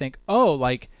start to think, oh,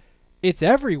 like it's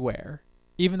everywhere,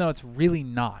 even though it's really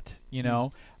not. you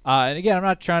know? And again, I'm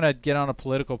not trying to get on a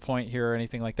political point here or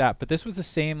anything like that, but this was the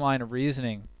same line of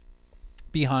reasoning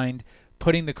behind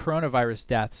putting the coronavirus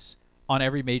deaths on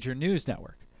every major news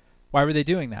network. Why were they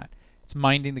doing that? It's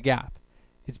minding the gap.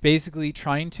 It's basically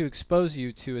trying to expose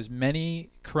you to as many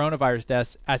coronavirus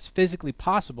deaths as physically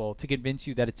possible to convince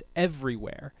you that it's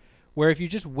everywhere. Where if you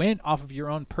just went off of your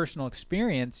own personal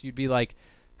experience, you'd be like,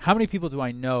 how many people do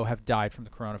I know have died from the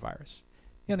coronavirus?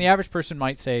 You know, the average person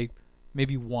might say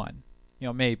maybe one, you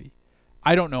know, maybe.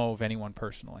 I don't know of anyone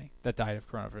personally that died of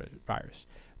coronavirus.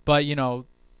 But, you know,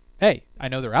 hey, I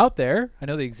know they're out there. I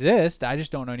know they exist. I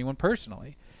just don't know anyone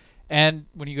personally. And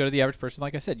when you go to the average person,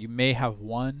 like I said, you may have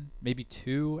one, maybe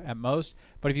two at most.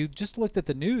 But if you just looked at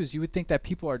the news, you would think that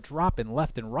people are dropping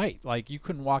left and right. Like you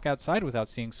couldn't walk outside without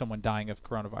seeing someone dying of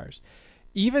coronavirus.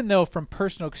 Even though from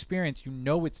personal experience, you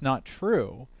know it's not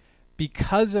true,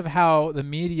 because of how the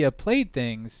media played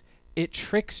things, it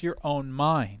tricks your own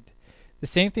mind. The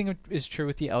same thing is true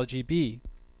with the LGBT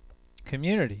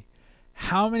community.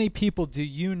 How many people do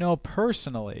you know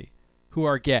personally who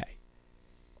are gay?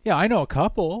 Yeah, I know a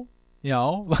couple. You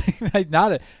know, like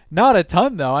not a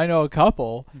ton though. I know a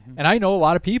couple, and I know a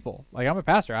lot of people. Like I'm a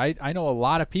pastor. I know a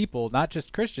lot of people, not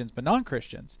just Christians but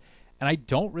non-Christians, and I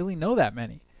don't really know that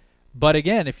many. But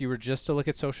again, if you were just to look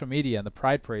at social media and the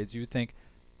pride parades, you would think,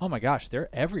 oh my gosh, they're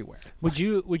everywhere. Would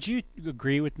you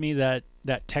agree with me that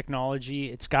technology,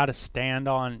 it's got to stand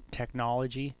on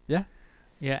technology? Yeah.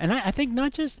 Yeah, and I think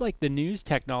not just like the news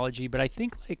technology, but I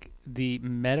think like the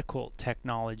medical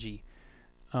technology.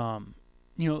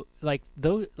 You know, like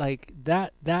those, like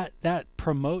that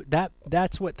promote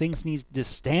that's what things need to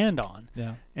stand on.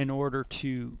 Yeah. In order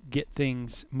to get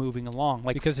things moving along.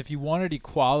 Like because if you wanted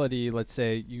equality, let's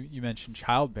say you mentioned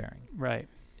childbearing. Right.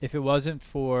 If it wasn't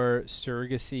for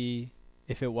surrogacy,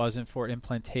 if it wasn't for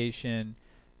implantation,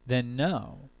 then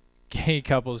no, gay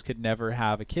couples could never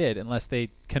have a kid unless they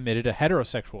committed a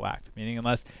heterosexual act. Meaning,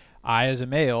 unless I, as a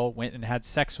male, went and had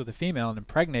sex with a female and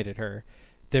impregnated her,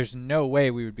 there's no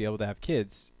way we would be able to have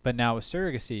kids. But now with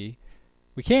surrogacy,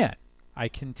 we can. I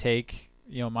can take,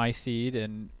 you know, my seed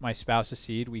and my spouse's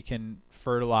seed. We can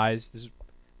fertilize. This is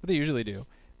what they usually do.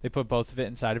 They put both of it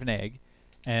inside of an egg,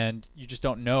 and you just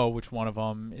don't know which one of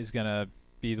them is going to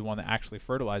be the one that actually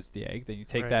fertilizes the egg. Then you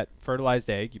take that fertilized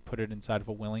egg, you put it inside of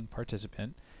a willing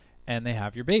participant, and they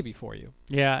have your baby for you.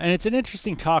 Yeah, and it's an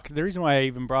interesting talk. The reason why I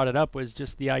even brought it up was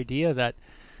just the idea that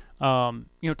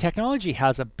you know, technology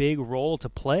has a big role to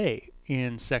play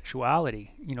in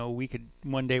sexuality. You know,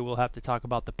 one day we'll have to talk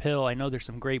about the pill. I know there's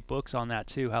some great books on that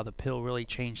too, how the pill really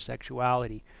changed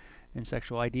sexuality and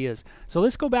sexual ideas. So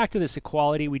let's go back to this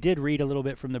equality. We did read a little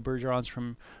bit from the Bergerons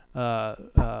from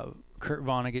Kurt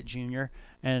Vonnegut Jr.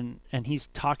 and he's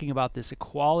talking about this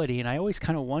equality, and I always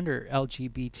kind of wonder,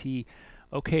 LGBT,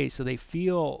 okay, so they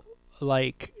feel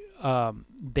like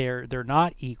they're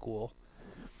not equal.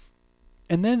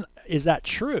 And then, is that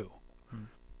true?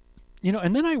 You know,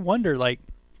 and then I wonder, like,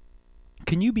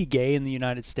 can you be gay in the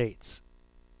United States?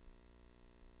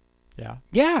 Yeah.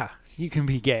 Yeah, you can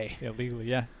be gay. Yeah, legally,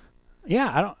 yeah.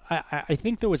 Yeah, I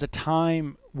think there was a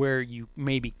time where you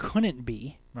maybe couldn't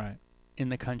be right in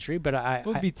the country, but it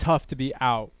would be tough to be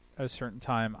out at a certain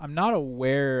time. I'm not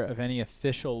aware of any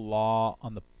official law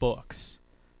on the books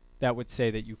that would say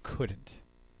that you couldn't.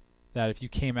 That if you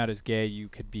came out as gay, you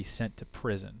could be sent to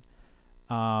prison.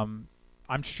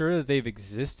 I'm sure that they've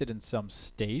existed in some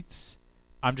states.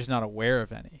 I'm just not aware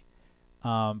of any.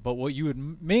 But what you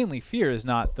would mainly fear is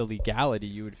not the legality.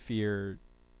 You would fear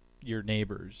your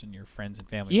neighbors and your friends and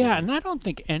family. Yeah, and I don't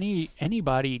think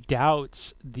anybody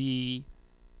doubts the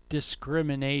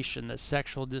discrimination, the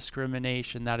sexual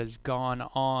discrimination that has gone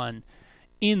on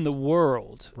in the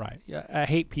world. Right. I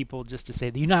hate people just to say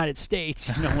the United States,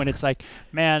 you know, when it's like,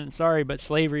 man, sorry, but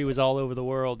slavery was all over the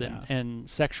world, and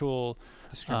sexual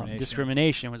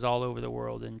discrimination was all over the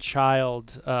world, and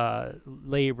child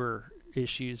labor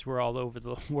issues were all over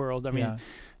the world. I mean,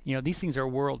 you know, these things are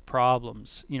world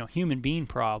problems, you know, human being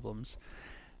problems.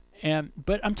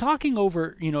 But I'm talking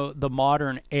over, you know, the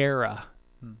modern era,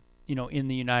 you know, in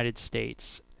the United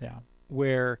States,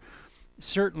 where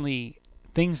certainly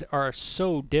things are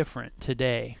so different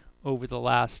today over the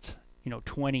last, you know,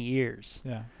 20 years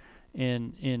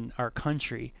in our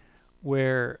country,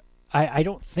 where I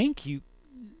don't think you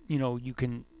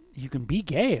can be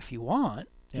gay if you want,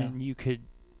 and you could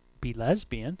be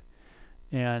lesbian,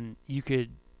 and you could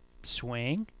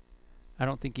swing. I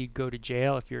don't think you'd go to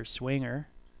jail if you're a swinger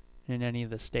in any of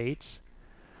the states.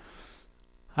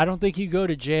 I don't think you'd go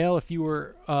to jail if you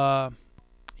were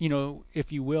you know,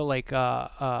 if you will, like, you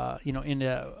know,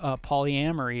 into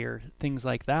polyamory or things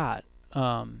like that.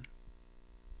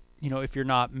 if you're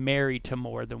not married to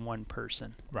more than one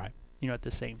person, Right. at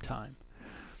the same time.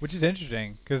 Which is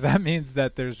interesting because that means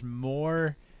that there's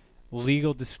more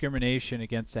legal discrimination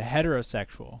against a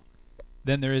heterosexual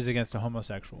than there is against a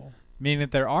homosexual. Meaning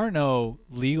that there are no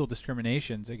legal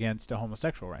discriminations against a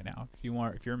homosexual right now.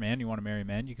 If you're a man, you want to marry a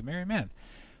man, you can marry a man.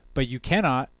 But you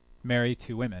cannot marry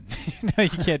two women. You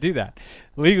can't do that.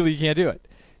 Legally, you can't do it.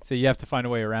 So you have to find a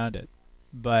way around it.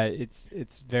 But it's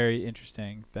very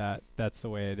interesting that that's the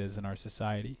way it is in our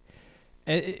society.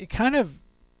 It kind of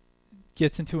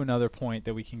gets into another point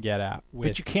that we can get at.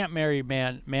 But you can't marry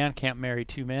man can't marry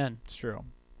two men. It's true.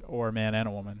 Or a man and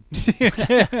a woman. You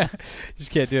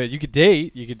just can't do it. You could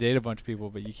date a bunch of people,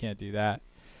 but you can't do that.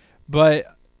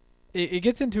 But it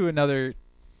gets into another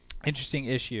interesting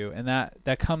issue, and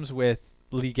that comes with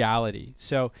legality.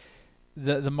 So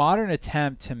the modern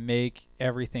attempt to make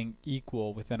everything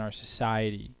equal within our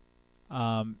society,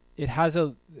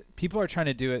 people are trying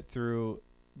to do it through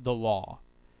the law,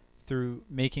 through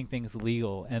making things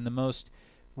legal. And the most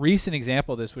recent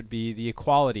example of this would be the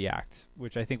Equality Act,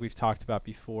 which I think we've talked about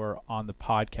before on the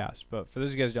podcast. But for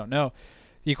those of you guys who don't know,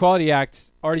 the Equality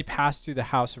Act already passed through the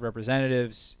House of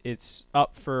Representatives. It's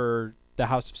up for the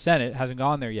House of Senate. It hasn't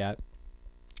gone there yet.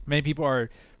 Many people are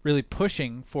really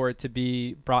pushing for it to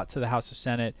be brought to the House of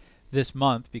Senate this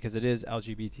month because it is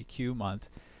LGBTQ month.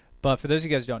 But for those of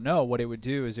you guys who don't know, what it would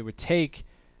do is it would take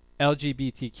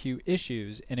LGBTQ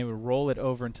issues and it would roll it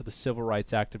over into the Civil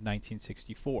Rights Act of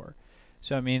 1964.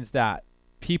 So it means that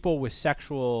people with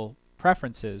sexual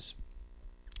preferences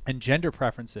and gender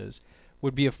preferences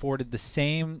would be afforded the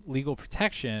same legal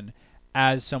protection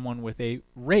as someone with a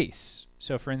race.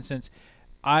 So for instance,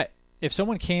 if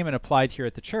someone came and applied here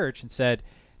at the church and said,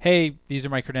 hey, these are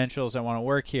my credentials, I want to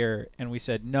work here, and we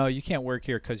said, no, you can't work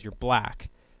here because you're black,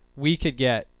 we could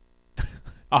get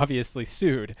obviously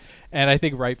sued, and I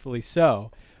think rightfully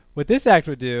so. What this act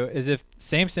would do is if,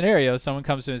 same scenario, someone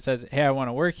comes to and says, hey, I want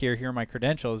to work here are my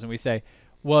credentials, and we say,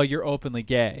 well, you're openly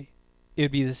gay. It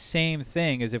would be the same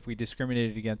thing as if we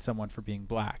discriminated against someone for being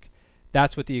black.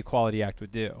 That's what the Equality Act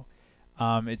would do.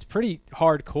 It's pretty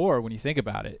hardcore when you think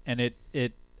about it, and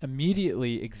it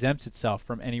immediately exempts itself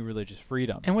from any religious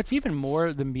freedom. And what's even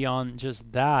more than beyond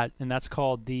just that, and that's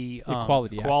called the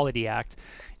Equality Act,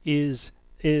 is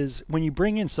when you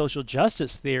bring in social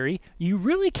justice theory, you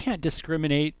really can't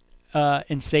discriminate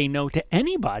and say no to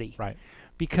anybody. Right.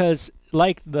 Because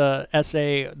like the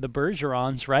essay, The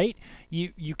Bergerons, right?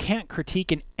 You can't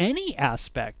critique in any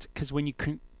aspect, because when you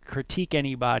critique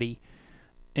anybody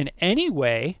in any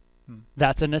way,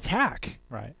 that's an attack.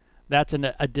 Right. That's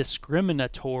a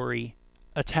discriminatory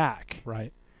attack.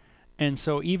 Right. And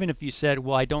so even if you said,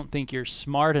 well, I don't think you're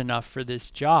smart enough for this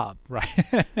job.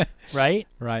 Right. Right?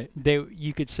 Right.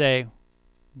 You could say,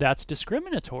 that's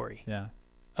discriminatory. Yeah.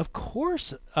 Of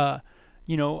course, I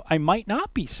might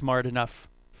not be smart enough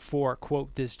for,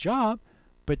 quote, this job,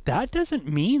 but that doesn't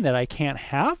mean that I can't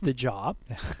have the job.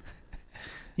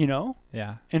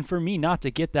 Yeah. And for me not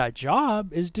to get that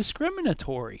job is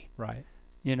discriminatory. Right.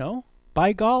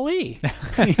 By golly,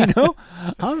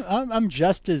 I'm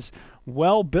just as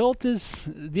well built as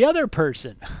the other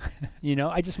person.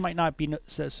 I just might not be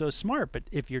so smart. But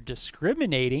if you're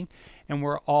discriminating, and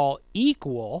we're all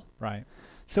equal, right?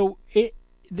 So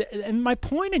and my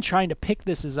point in trying to pick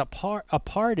this as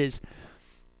apart is,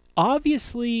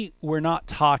 obviously we're not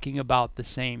talking about the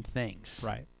same things,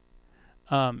 right?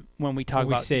 When we talk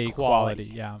about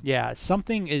equality, yeah,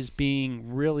 something is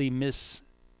being really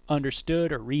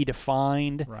misunderstood or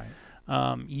redefined, right?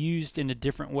 Used in a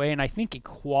different way. And I think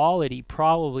equality,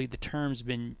 probably the term's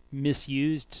been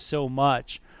misused so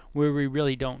much where we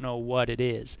really don't know what it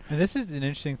is. And this is an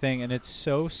interesting thing, and it's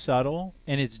so subtle,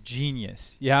 and it's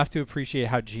genius. You have to appreciate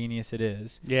how genius it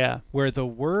is. Yeah. Where the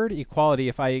word equality,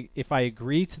 if I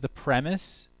agree to the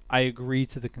premise, I agree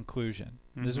to the conclusion.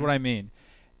 Mm-hmm. This is what I mean.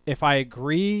 If I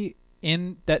agree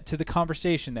to the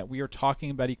conversation that we are talking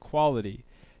about equality,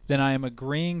 then I am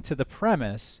agreeing to the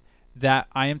premise that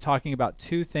I am talking about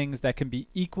two things that can be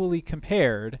equally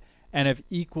compared and of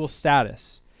equal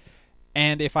status.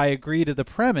 And if I agree to the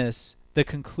premise, the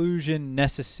conclusion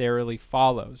necessarily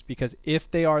follows, because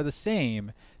if they are the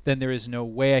same, then there is no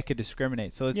way I could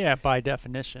discriminate. So by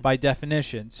definition. By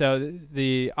definition. So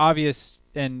the obvious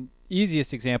and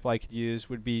easiest example I could use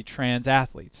would be trans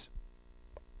athletes.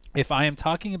 If I am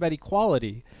talking about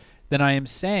equality, then I am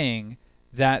saying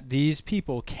that these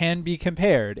people can be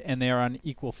compared and they are on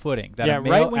equal footing. That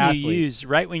right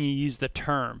when you use the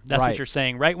term, that's what you're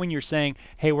saying. Right when you're saying,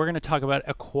 hey, we're going to talk about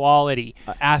equality,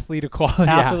 athlete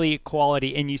equality,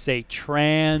 equality, and you say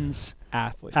trans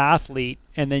athlete,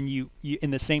 and then you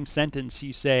in the same sentence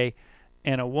you say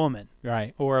and a woman,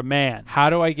 Right. or a man. How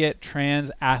do I get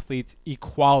trans athletes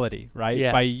equality, right?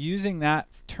 Yeah. By using that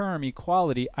term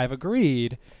equality, I've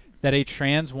agreed that a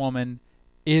trans woman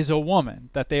is a woman,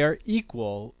 that they are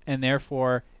equal, and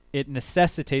therefore it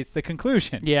necessitates the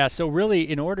conclusion. Yeah, so really,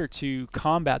 in order to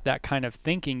combat that kind of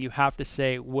thinking, you have to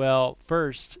say, well,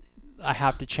 first, I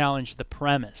have to challenge the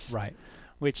premise. Right.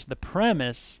 Which the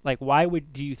premise, like, why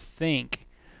would you think,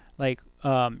 like,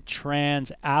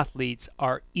 trans athletes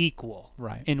are equal?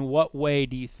 Right. In what way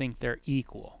do you think they're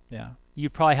equal? Yeah. You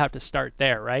probably have to start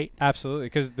there, right? Absolutely.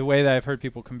 Because the way that I've heard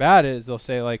people combat it is they'll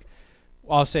say, like,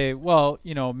 I'll say, well,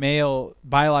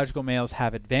 biological males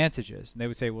have advantages. And they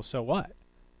would say, well, so what?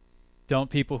 Don't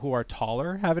people who are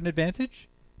taller have an advantage?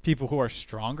 People who are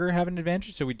stronger have an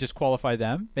advantage, so we disqualify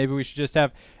them. Maybe we should just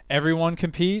have everyone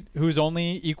compete who's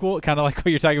only equal, kind of like what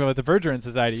you're talking about with the Bergeron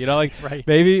Society. Like Right.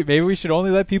 maybe we should only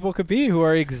let people compete who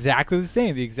are exactly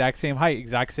the exact same height,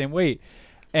 exact same weight.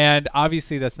 And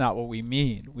obviously that's not what we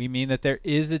mean. We mean that there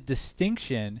is a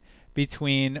distinction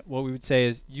between what we would say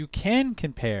is you can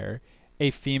compare a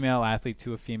female athlete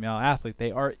to a female athlete.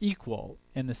 They are equal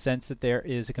in the sense that there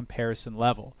is a comparison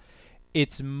level.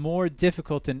 It's more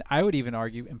difficult, and I would even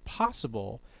argue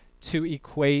impossible, to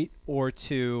equate or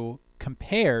to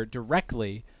compare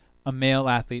directly a male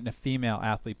athlete and a female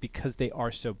athlete because they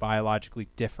are so biologically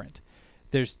different.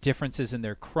 There's differences in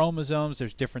their chromosomes,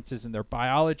 there's differences in their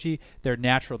biology, their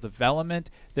natural development,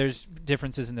 there's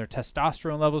differences in their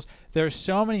testosterone levels. There are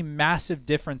so many massive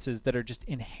differences that are just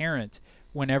inherent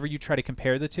whenever you try to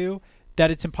compare the two, that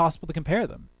it's impossible to compare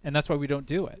them. And that's why we don't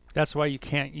do it. That's why you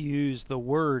can't use the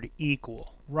word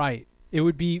equal. Right. It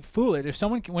would be foolish. If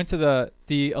someone went to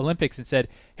the Olympics and said,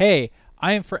 hey,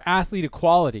 I am for athlete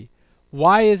equality,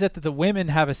 why is it that the women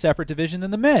have a separate division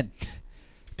than the men?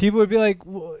 People would be like,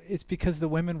 well, it's because the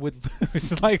women would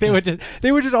lose. Like they would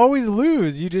just always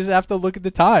lose. You just have to look at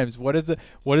the times. What is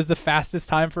the fastest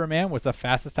time for a man? What's the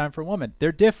fastest time for a woman?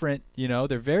 They're different,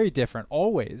 they're very different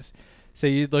always. So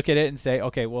you look at it and say,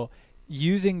 okay, well,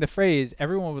 using the phrase,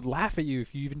 everyone would laugh at you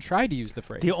if you even tried to use the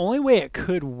phrase. The only way it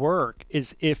could work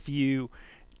is if you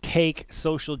take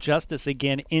social justice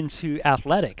again into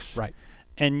athletics. Right.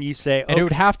 And you say, and it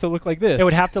would have to look like this. It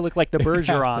would have to look like the It would have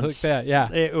to Bergerons. look that, yeah.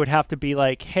 It would have to be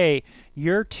like, hey,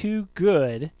 you're too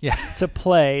good to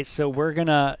play, so we're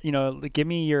gonna, give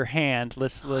me your hand.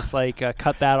 Let's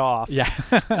cut that off. Yeah.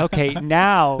 Okay,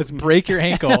 now let's break your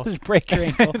ankle. Let's break your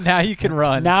ankle. Now you can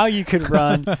run. Now you can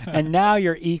run, and now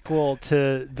you're equal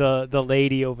to the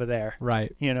lady over there.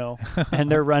 Right.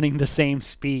 And they're running the same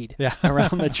speed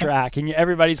around the track, and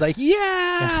everybody's like,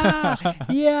 yeah,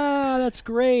 that's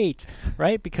great,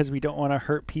 right? Because we don't want to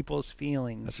hurt people's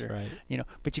feelings. That's right.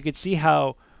 But you could see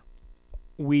how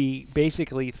we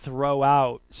basically throw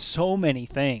out so many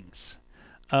things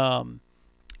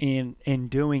in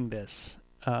doing this.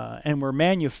 And we're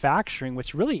manufacturing.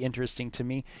 What's really interesting to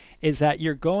me is that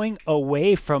you're going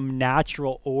away from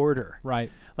natural order.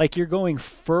 Right. Like you're going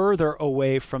further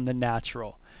away from the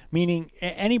natural. Meaning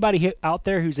anybody out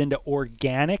there who's into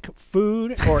organic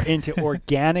food or into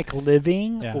organic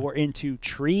living or into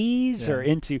trees or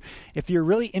if you're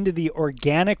really into the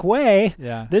organic way,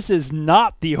 this is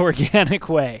not the organic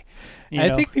way.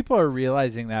 I think people are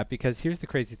realizing that because here's the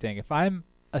crazy thing. If I'm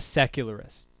a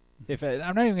secularist,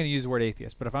 I'm not even going to use the word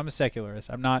atheist, but if I'm a secularist,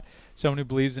 I'm not someone who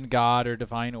believes in God or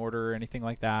divine order or anything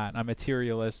like that. I'm a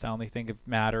materialist. I only think of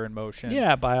matter and motion.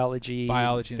 Yeah, biology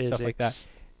and physics. Stuff like that.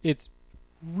 It's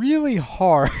really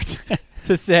hard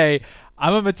to say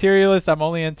I'm a materialist, I'm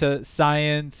only into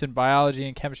science and biology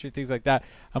and chemistry, things like that.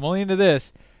 I'm only into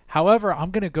this. However, I'm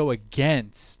going to go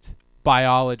against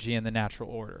biology and the natural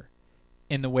order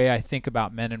in the way I think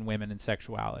about men and women and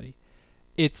sexuality.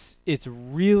 It's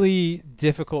really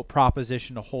difficult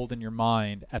proposition to hold in your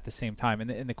mind at the same time.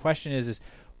 And the question is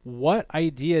what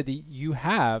idea do you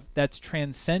have that's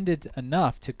transcended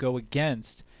enough to go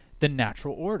against the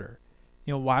natural order?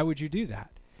 Why would you do that?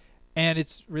 And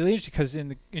it's really interesting because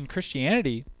in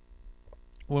Christianity,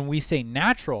 when we say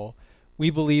natural, we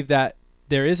believe that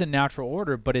there is a natural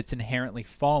order, but it's inherently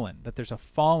fallen, that there's a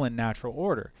fallen natural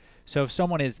order. So if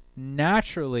someone is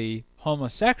naturally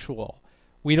homosexual,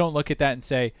 we don't look at that and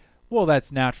say, well,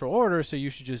 that's natural order, so you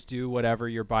should just do whatever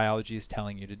your biology is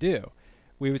telling you to do.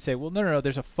 We would say, well, no,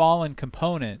 there's a fallen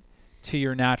component to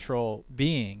your natural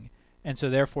being, and so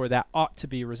therefore that ought to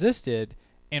be resisted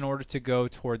in order to go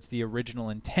towards the original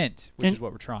intent, which is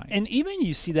what we're trying. And even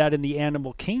you see that in the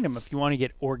animal kingdom if you want to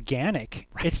get organic.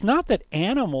 Right. It's not that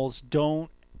animals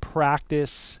don't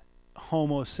practice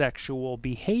homosexual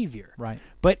behavior. Right.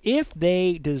 But if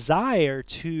they desire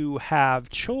to have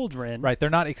children, Right. They're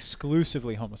not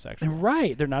exclusively homosexual.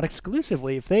 right, they're not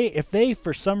exclusively. If they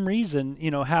for some reason,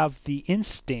 have the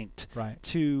instinct Right.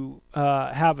 to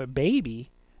have a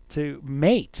baby, to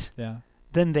mate, Yeah.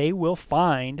 then they will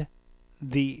find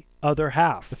the other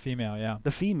half, The female. Yeah.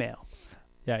 the female.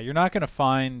 Yeah. You're not going to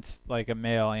find like a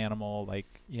male animal, like,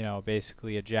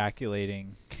 basically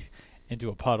ejaculating into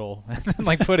a puddle and then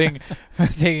like taking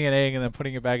an egg and then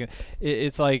putting it back in.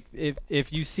 It's like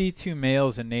if you see two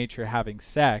males in nature having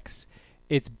sex,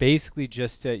 it's basically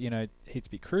just to, I hate to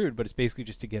be crude, but it's basically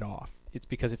just to get off. It's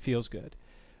because it feels good.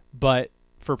 But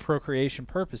for procreation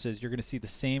purposes, you're going to see the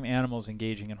same animals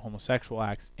engaging in homosexual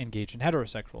acts engage in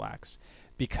heterosexual acts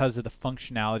because of the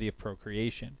functionality of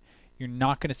procreation. You're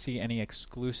not going to see any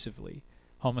exclusively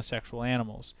homosexual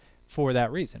animals for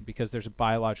that reason, because there's a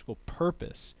biological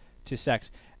purpose to sex.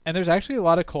 And there's actually a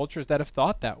lot of cultures that have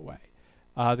thought that way.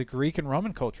 The Greek and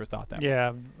Roman culture thought that way.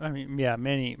 Yeah, I mean,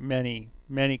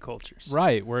 many cultures.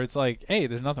 Right, where it's like, hey,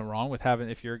 there's nothing wrong with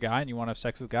if you're a guy and you want to have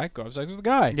sex with a guy, go have sex with a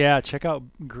guy. Yeah, check out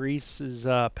Greece's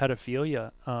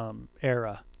pedophilia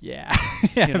era. Yeah.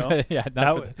 Yeah, yeah,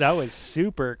 that was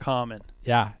super common.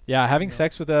 Yeah, having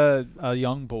sex with a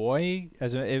young boy,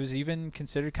 it was even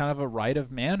considered kind of a rite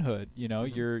of manhood.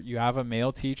 You have a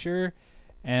male teacher,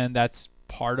 and that's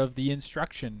part of the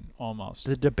instruction almost.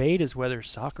 The debate is whether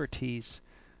Socrates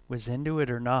was into it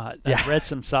or not. Yeah. I read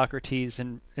some Socrates,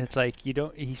 and it's like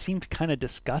he seemed kind of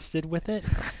disgusted with it,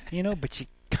 but you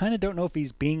kind of don't know if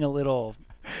he's being a little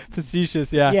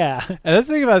facetious. Yeah. And that's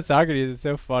the thing about Socrates. It's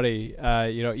so funny.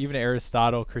 Even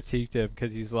Aristotle critiqued him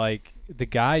because he's like, the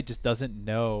guy just doesn't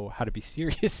know how to be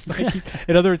serious.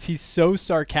 In other words, he's so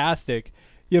sarcastic,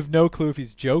 you have no clue if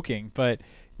he's joking. But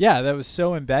yeah, that was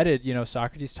so embedded.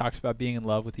 Socrates talks about being in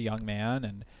love with a young man,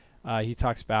 and he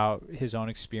talks about his own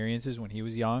experiences when he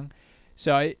was young.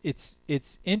 So it's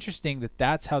interesting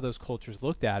that's how those cultures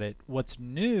looked at it. What's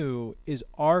new is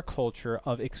our culture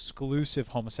of exclusive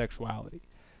homosexuality,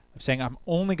 of saying I'm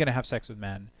only going to have sex with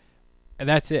men, and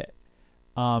that's it.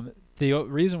 The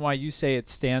reason why you say it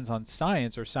stands on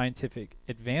science or scientific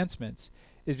advancements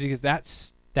is because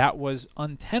that was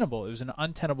untenable. It was an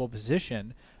untenable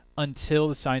position until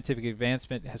the scientific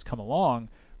advancement has come along,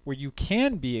 where you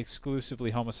can be exclusively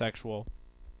homosexual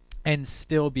and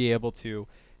still be able to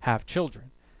have children,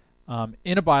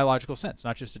 in a biological sense,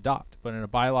 not just adopt, but in a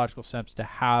biological sense, to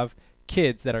have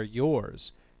kids that are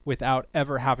yours without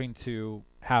ever having to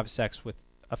have sex with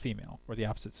a female or the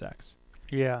opposite sex.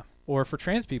 Yeah. Or for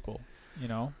trans people,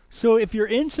 So if you're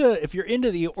into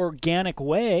the organic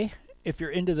way, if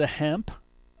you're into the hemp,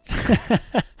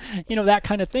 that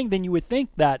kind of thing, then you would think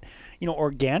that,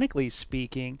 organically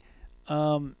speaking,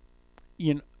 what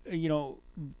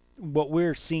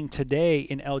we're seeing today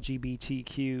in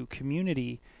LGBTQ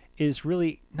community is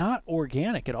really not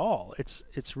organic at all.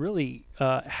 It's really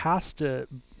has to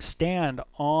stand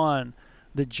on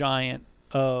the giant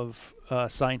of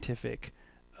scientific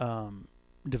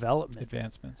development.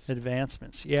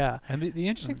 Advancements, yeah. And the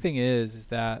interesting thing is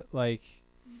that, like,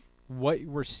 what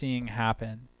we're seeing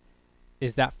happen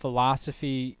is that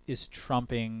philosophy is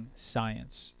trumping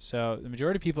science. So the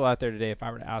majority of people out there today, if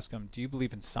I were to ask them, do you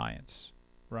believe in science,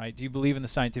 right? Do you believe in the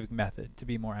scientific method, to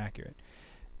be more accurate?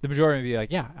 The majority would be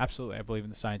like, yeah, absolutely, I believe in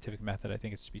the scientific method. I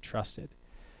think it's to be trusted.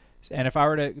 And if I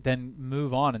were to then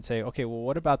move on and say, okay, well,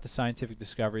 what about the scientific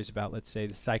discoveries about, let's say,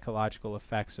 the psychological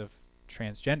effects of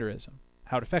transgenderism,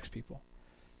 how it affects people,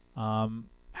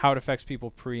 how it affects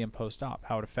people pre and post-op,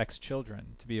 how it affects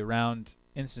children to be around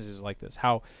instances like this,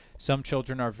 how some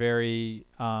children are very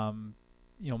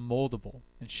moldable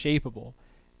and shapeable,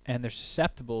 and they're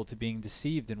susceptible to being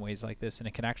deceived in ways like this, and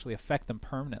it can actually affect them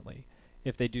permanently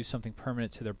if they do something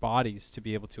permanent to their bodies to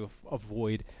be able to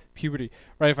avoid puberty,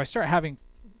 right? If I start having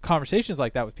conversations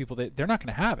like that with people, they're not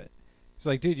going to have it. It's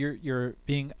like, dude, you're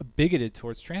being bigoted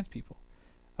towards trans people.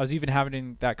 I was even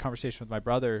having that conversation with my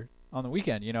brother on the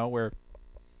weekend, where,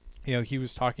 he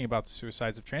was talking about the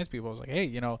suicides of trans people. I was like,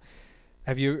 hey,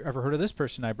 have you ever heard of this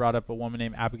person? I brought up a woman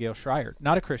named Abigail Shrier,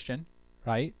 not a Christian,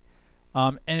 right?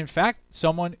 And in fact,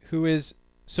 someone who is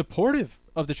supportive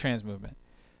of the trans movement,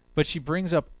 but she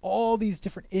brings up all these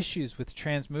different issues with the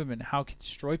trans movement and how it can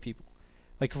destroy people.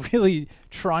 Like, really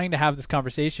trying to have this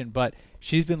conversation, but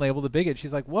she's been labeled a bigot.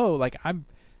 She's like, whoa, like I'm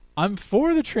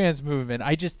for the trans movement.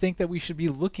 I just think that we should be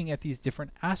looking at these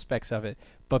different aspects of it.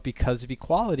 But because of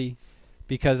equality,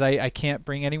 because I can't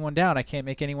bring anyone down, I can't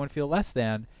make anyone feel less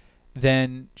than,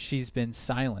 then she's been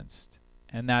silenced.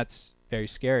 And that's very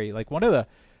scary. Like, one of the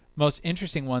most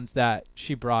interesting ones that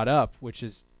she brought up, which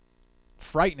is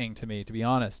frightening to me, to be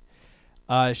honest,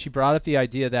 She brought up the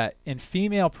idea that in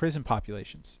female prison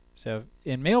populations, so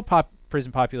in male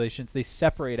prison populations, they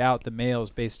separate out the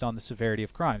males based on the severity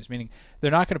of crimes, meaning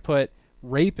they're not going to put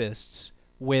rapists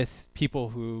with people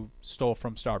who stole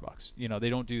from Starbucks. They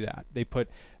don't do that. They put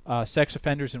sex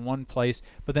offenders in one place,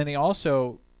 but then they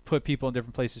also put people in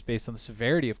different places based on the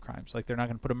severity of crimes. Like they're not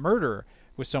going to put a murderer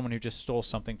with someone who just stole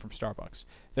something from Starbucks.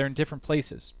 They're in different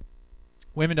places.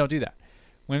 Women don't do that.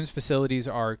 Women's facilities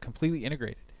are completely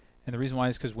integrated. And the reason why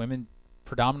is because women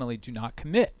predominantly do not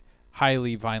commit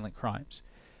highly violent crimes.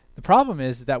 The problem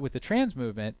is that with the trans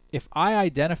movement, if I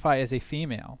identify as a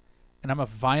female and I'm a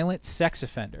violent sex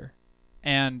offender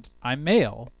and I'm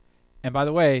male, and by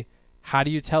the way, how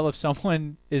do you tell if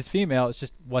someone is female? It's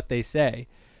just what they say.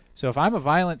 So if I'm a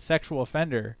violent sexual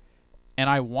offender and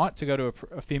I want to go to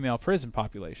a female prison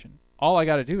population, all I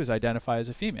got to do is identify as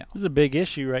a female. This is a big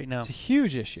issue right now. It's a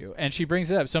huge issue. And she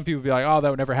brings it up. Some people will be like, oh, that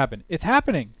would never happen. It's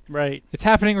happening. Right. It's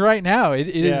happening right now. It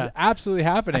is absolutely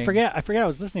happening. I forget. I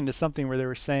was listening to something where they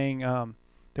were saying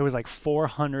there was like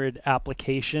 400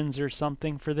 applications or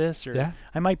something for this. Or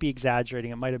I might be exaggerating.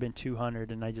 It might have been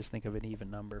 200, and I just think of an even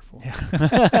number for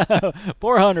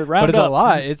 400. Round but it's up. a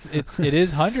lot. It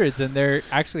is hundreds, and they're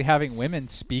actually having women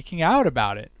speaking out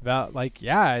about it. About like,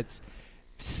 it's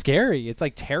scary. It's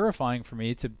like terrifying for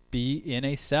me to be in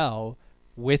a cell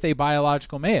with a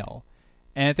biological male.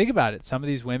 And think about it. Some of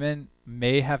these women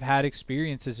may have had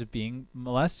experiences of being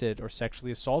molested or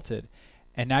sexually assaulted,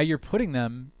 and now you're putting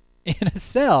them in a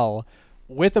cell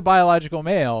with a biological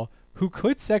male who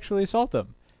could sexually assault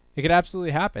them. It could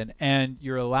absolutely happen, and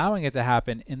you're allowing it to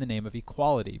happen in the name of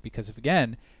equality, because if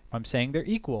I'm saying they're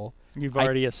equal, you've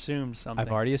already assumed something.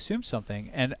 I've already assumed something,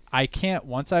 and I can't,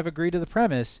 once I've agreed to the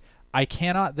premise, I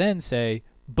cannot then say,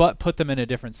 but put them in a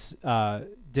different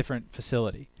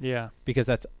facility. Yeah. Because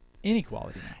that's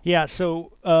inequality now. Yeah,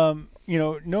 so, Noam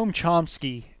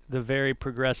Chomsky, the very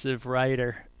progressive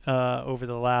writer, over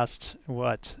the last,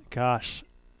 probably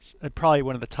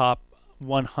one of the top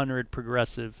 100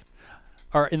 progressive,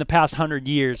 or in the past 100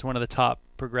 years, one of the top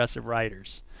progressive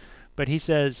writers. But he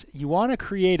says, you want to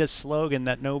create a slogan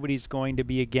that nobody's going to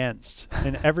be against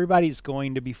and everybody's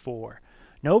going to be for.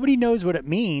 Nobody knows what it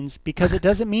means because it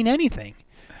doesn't mean anything.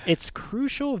 Its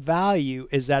crucial value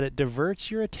is that it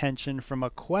diverts your attention from a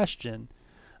question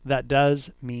that does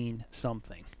mean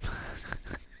something.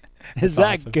 Is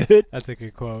that awesome. Good? That's a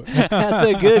good quote. That's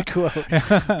a good quote.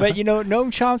 But,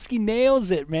 Noam Chomsky nails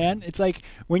it, man. It's like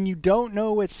when you don't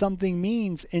know what something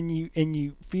means and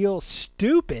you feel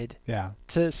stupid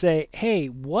to say, hey,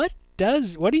 what are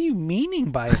you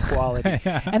meaning by equality?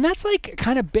 And that's like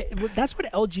that's what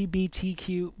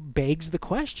LGBTQ begs the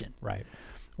question. Right.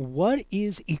 What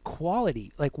is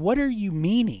equality? Like, what are you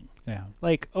meaning? Yeah.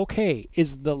 Like, okay,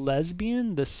 is the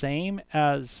lesbian the same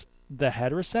as the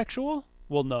heterosexual?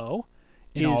 Well, no.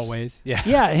 In all ways. Yeah.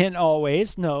 Yeah, in all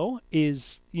ways, no.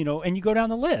 And you go down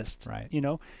the list. Right.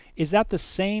 Is that the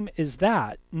same as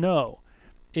that? No.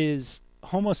 Is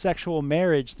homosexual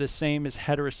marriage the same as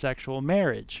heterosexual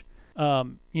marriage?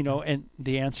 And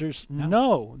the answer's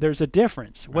no. There's a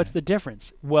difference. Right. What's the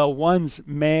difference? Well, one's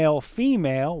male,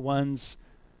 female, one's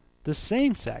the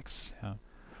same sex. Yeah.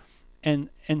 And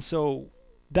so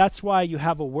that's why you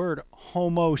have a word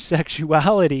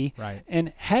homosexuality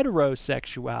and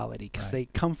heterosexuality, because they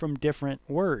come from different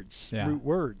words, root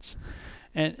words.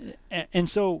 And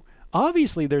so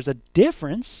obviously there's a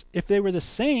difference. If they were the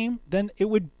same, then it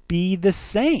would be the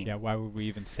same. Yeah, why would we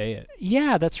even say it?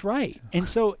 Yeah, that's right. And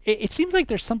so it seems like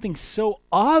there's something so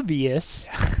obvious,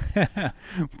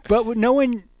 but no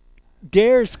one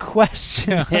dares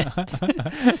question it.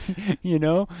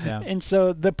 Yeah. And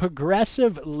so the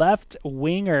progressive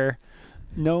left-winger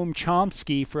Noam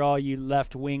Chomsky, for all you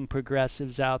left-wing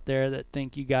progressives out there that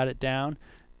think you got it down,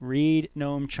 read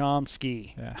Noam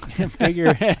Chomsky. Yeah.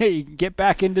 Figure, hey, get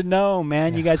back into Noam,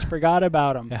 man. Yeah. You guys forgot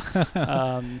about him.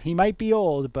 Yeah. He might be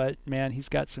old, but, man, he's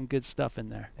got some good stuff in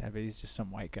there. Yeah, but he's just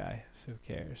some white guy. So who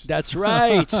cares? That's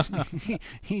right.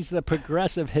 He's the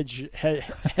progressive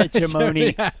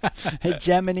hegemony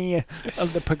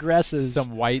of the progressives.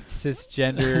 Some white,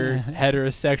 cisgender,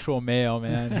 heterosexual male,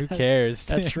 man. Who cares?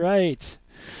 That's right.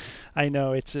 I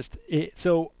know. It's just...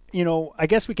 So... I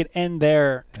guess we could end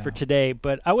there for today,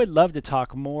 but I would love to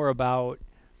talk more about,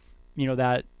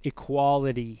 that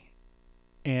equality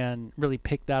and really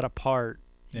pick that apart.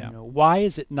 Yeah. Why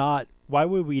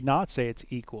would we not say it's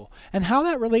equal? And how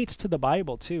that relates to the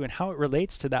Bible too, and how it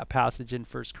relates to that passage in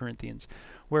 1 Corinthians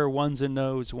where one's a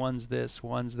nose, one's this,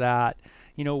 one's that.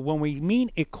 When we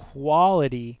mean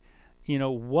equality,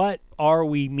 what are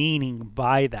we meaning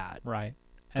by that? Right.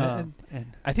 And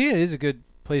I think it is a good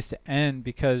place place to end,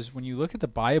 because when you look at the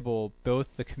Bible,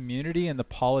 both the community and the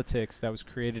politics that was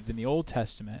created in the Old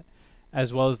Testament,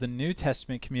 as well as the New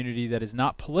Testament community that is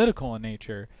not political in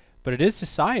nature, but it is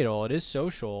societal, it is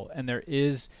social, and there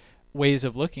is ways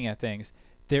of looking at things.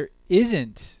 There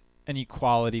isn't an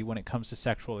equality when it comes to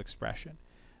sexual expression.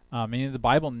 Meaning the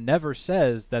Bible never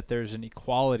says that there's an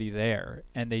equality there,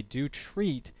 and they do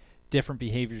treat different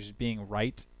behaviors as being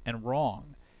right and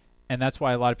wrong. And that's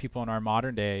why a lot of people in our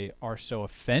modern day are so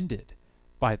offended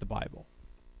by the Bible.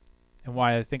 And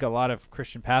why I think a lot of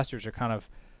Christian pastors are kind of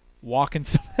walking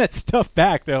some of that stuff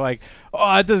back. They're like,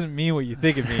 oh, that doesn't mean what you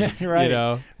think it means. Right. You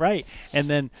know? Right. And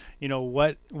then,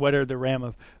 what are the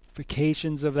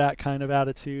ramifications of that kind of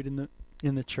attitude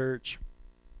in the church?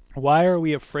 Why are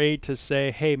we afraid to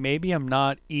say, hey, maybe I'm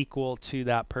not equal to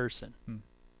that person?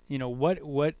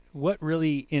 What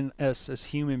really in us as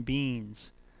human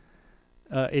beings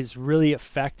is really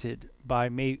affected by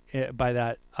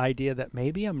that idea that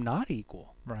maybe I'm not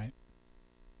equal. Right.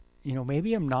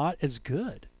 Maybe I'm not as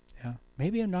good. Yeah.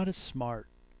 Maybe I'm not as smart.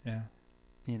 Yeah.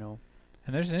 And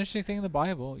there's an interesting thing in the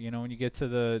Bible, when you get to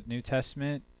the New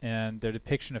Testament and their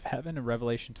depiction of heaven in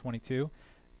Revelation 22,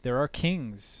 there are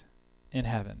kings in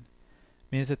heaven.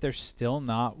 It means that there's still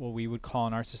not what we would call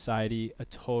in our society a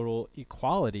total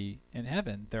equality in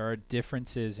heaven. There are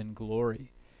differences in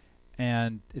glory.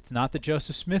 And it's not the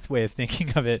Joseph Smith way of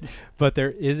thinking of it, but there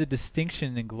is a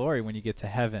distinction in glory when you get to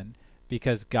heaven,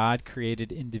 because God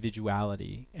created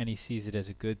individuality and he sees it as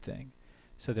a good thing.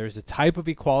 So there's a type of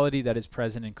equality that is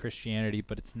present in Christianity,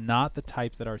 but it's not the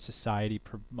type that our society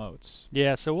promotes.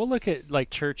 Yeah, so we'll look at like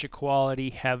church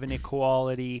equality, heaven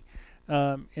equality,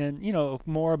 and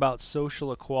more about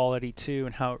social equality too,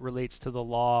 and how it relates to the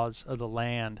laws of the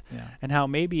land. Yeah. And how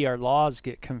maybe our laws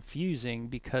get confusing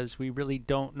because we really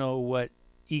don't know what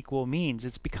equal means.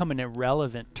 It's become an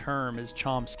irrelevant term, as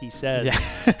Chomsky says. Yeah.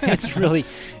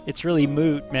 it's really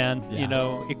moot, man.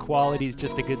 Yeah. Equality is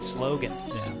just a good slogan.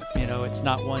 Yeah. It's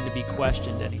not one to be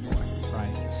questioned anymore.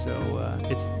 Right. So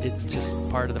it's just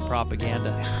part of the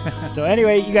propaganda. So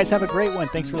anyway, you guys have a great one.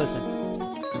 Thanks for listening.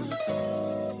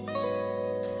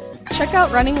 Check out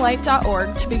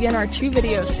runninglight.org to begin our 2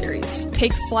 video series,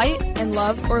 Take Flight and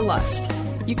Love or Lust.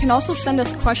 You can also send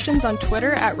us questions on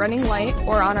Twitter at Running Light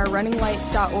or on our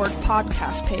runninglight.org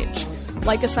podcast page.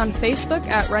 Like us on Facebook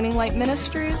at Running Light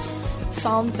Ministries.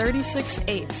 Psalm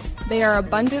 36:8. They are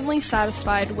abundantly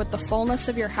satisfied with the fullness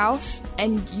of your house,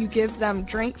 and you give them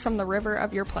drink from the river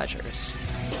of your pleasures.